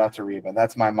 shout out to Reba.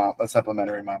 That's my mom, a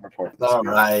supplementary mom report. All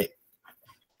right.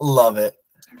 Love it.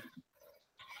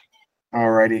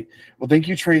 Alrighty. Well, thank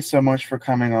you, Trey, so much for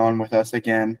coming on with us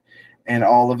again. And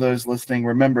all of those listening,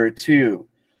 remember to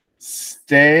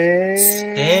stay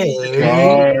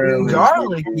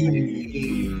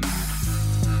garlicky.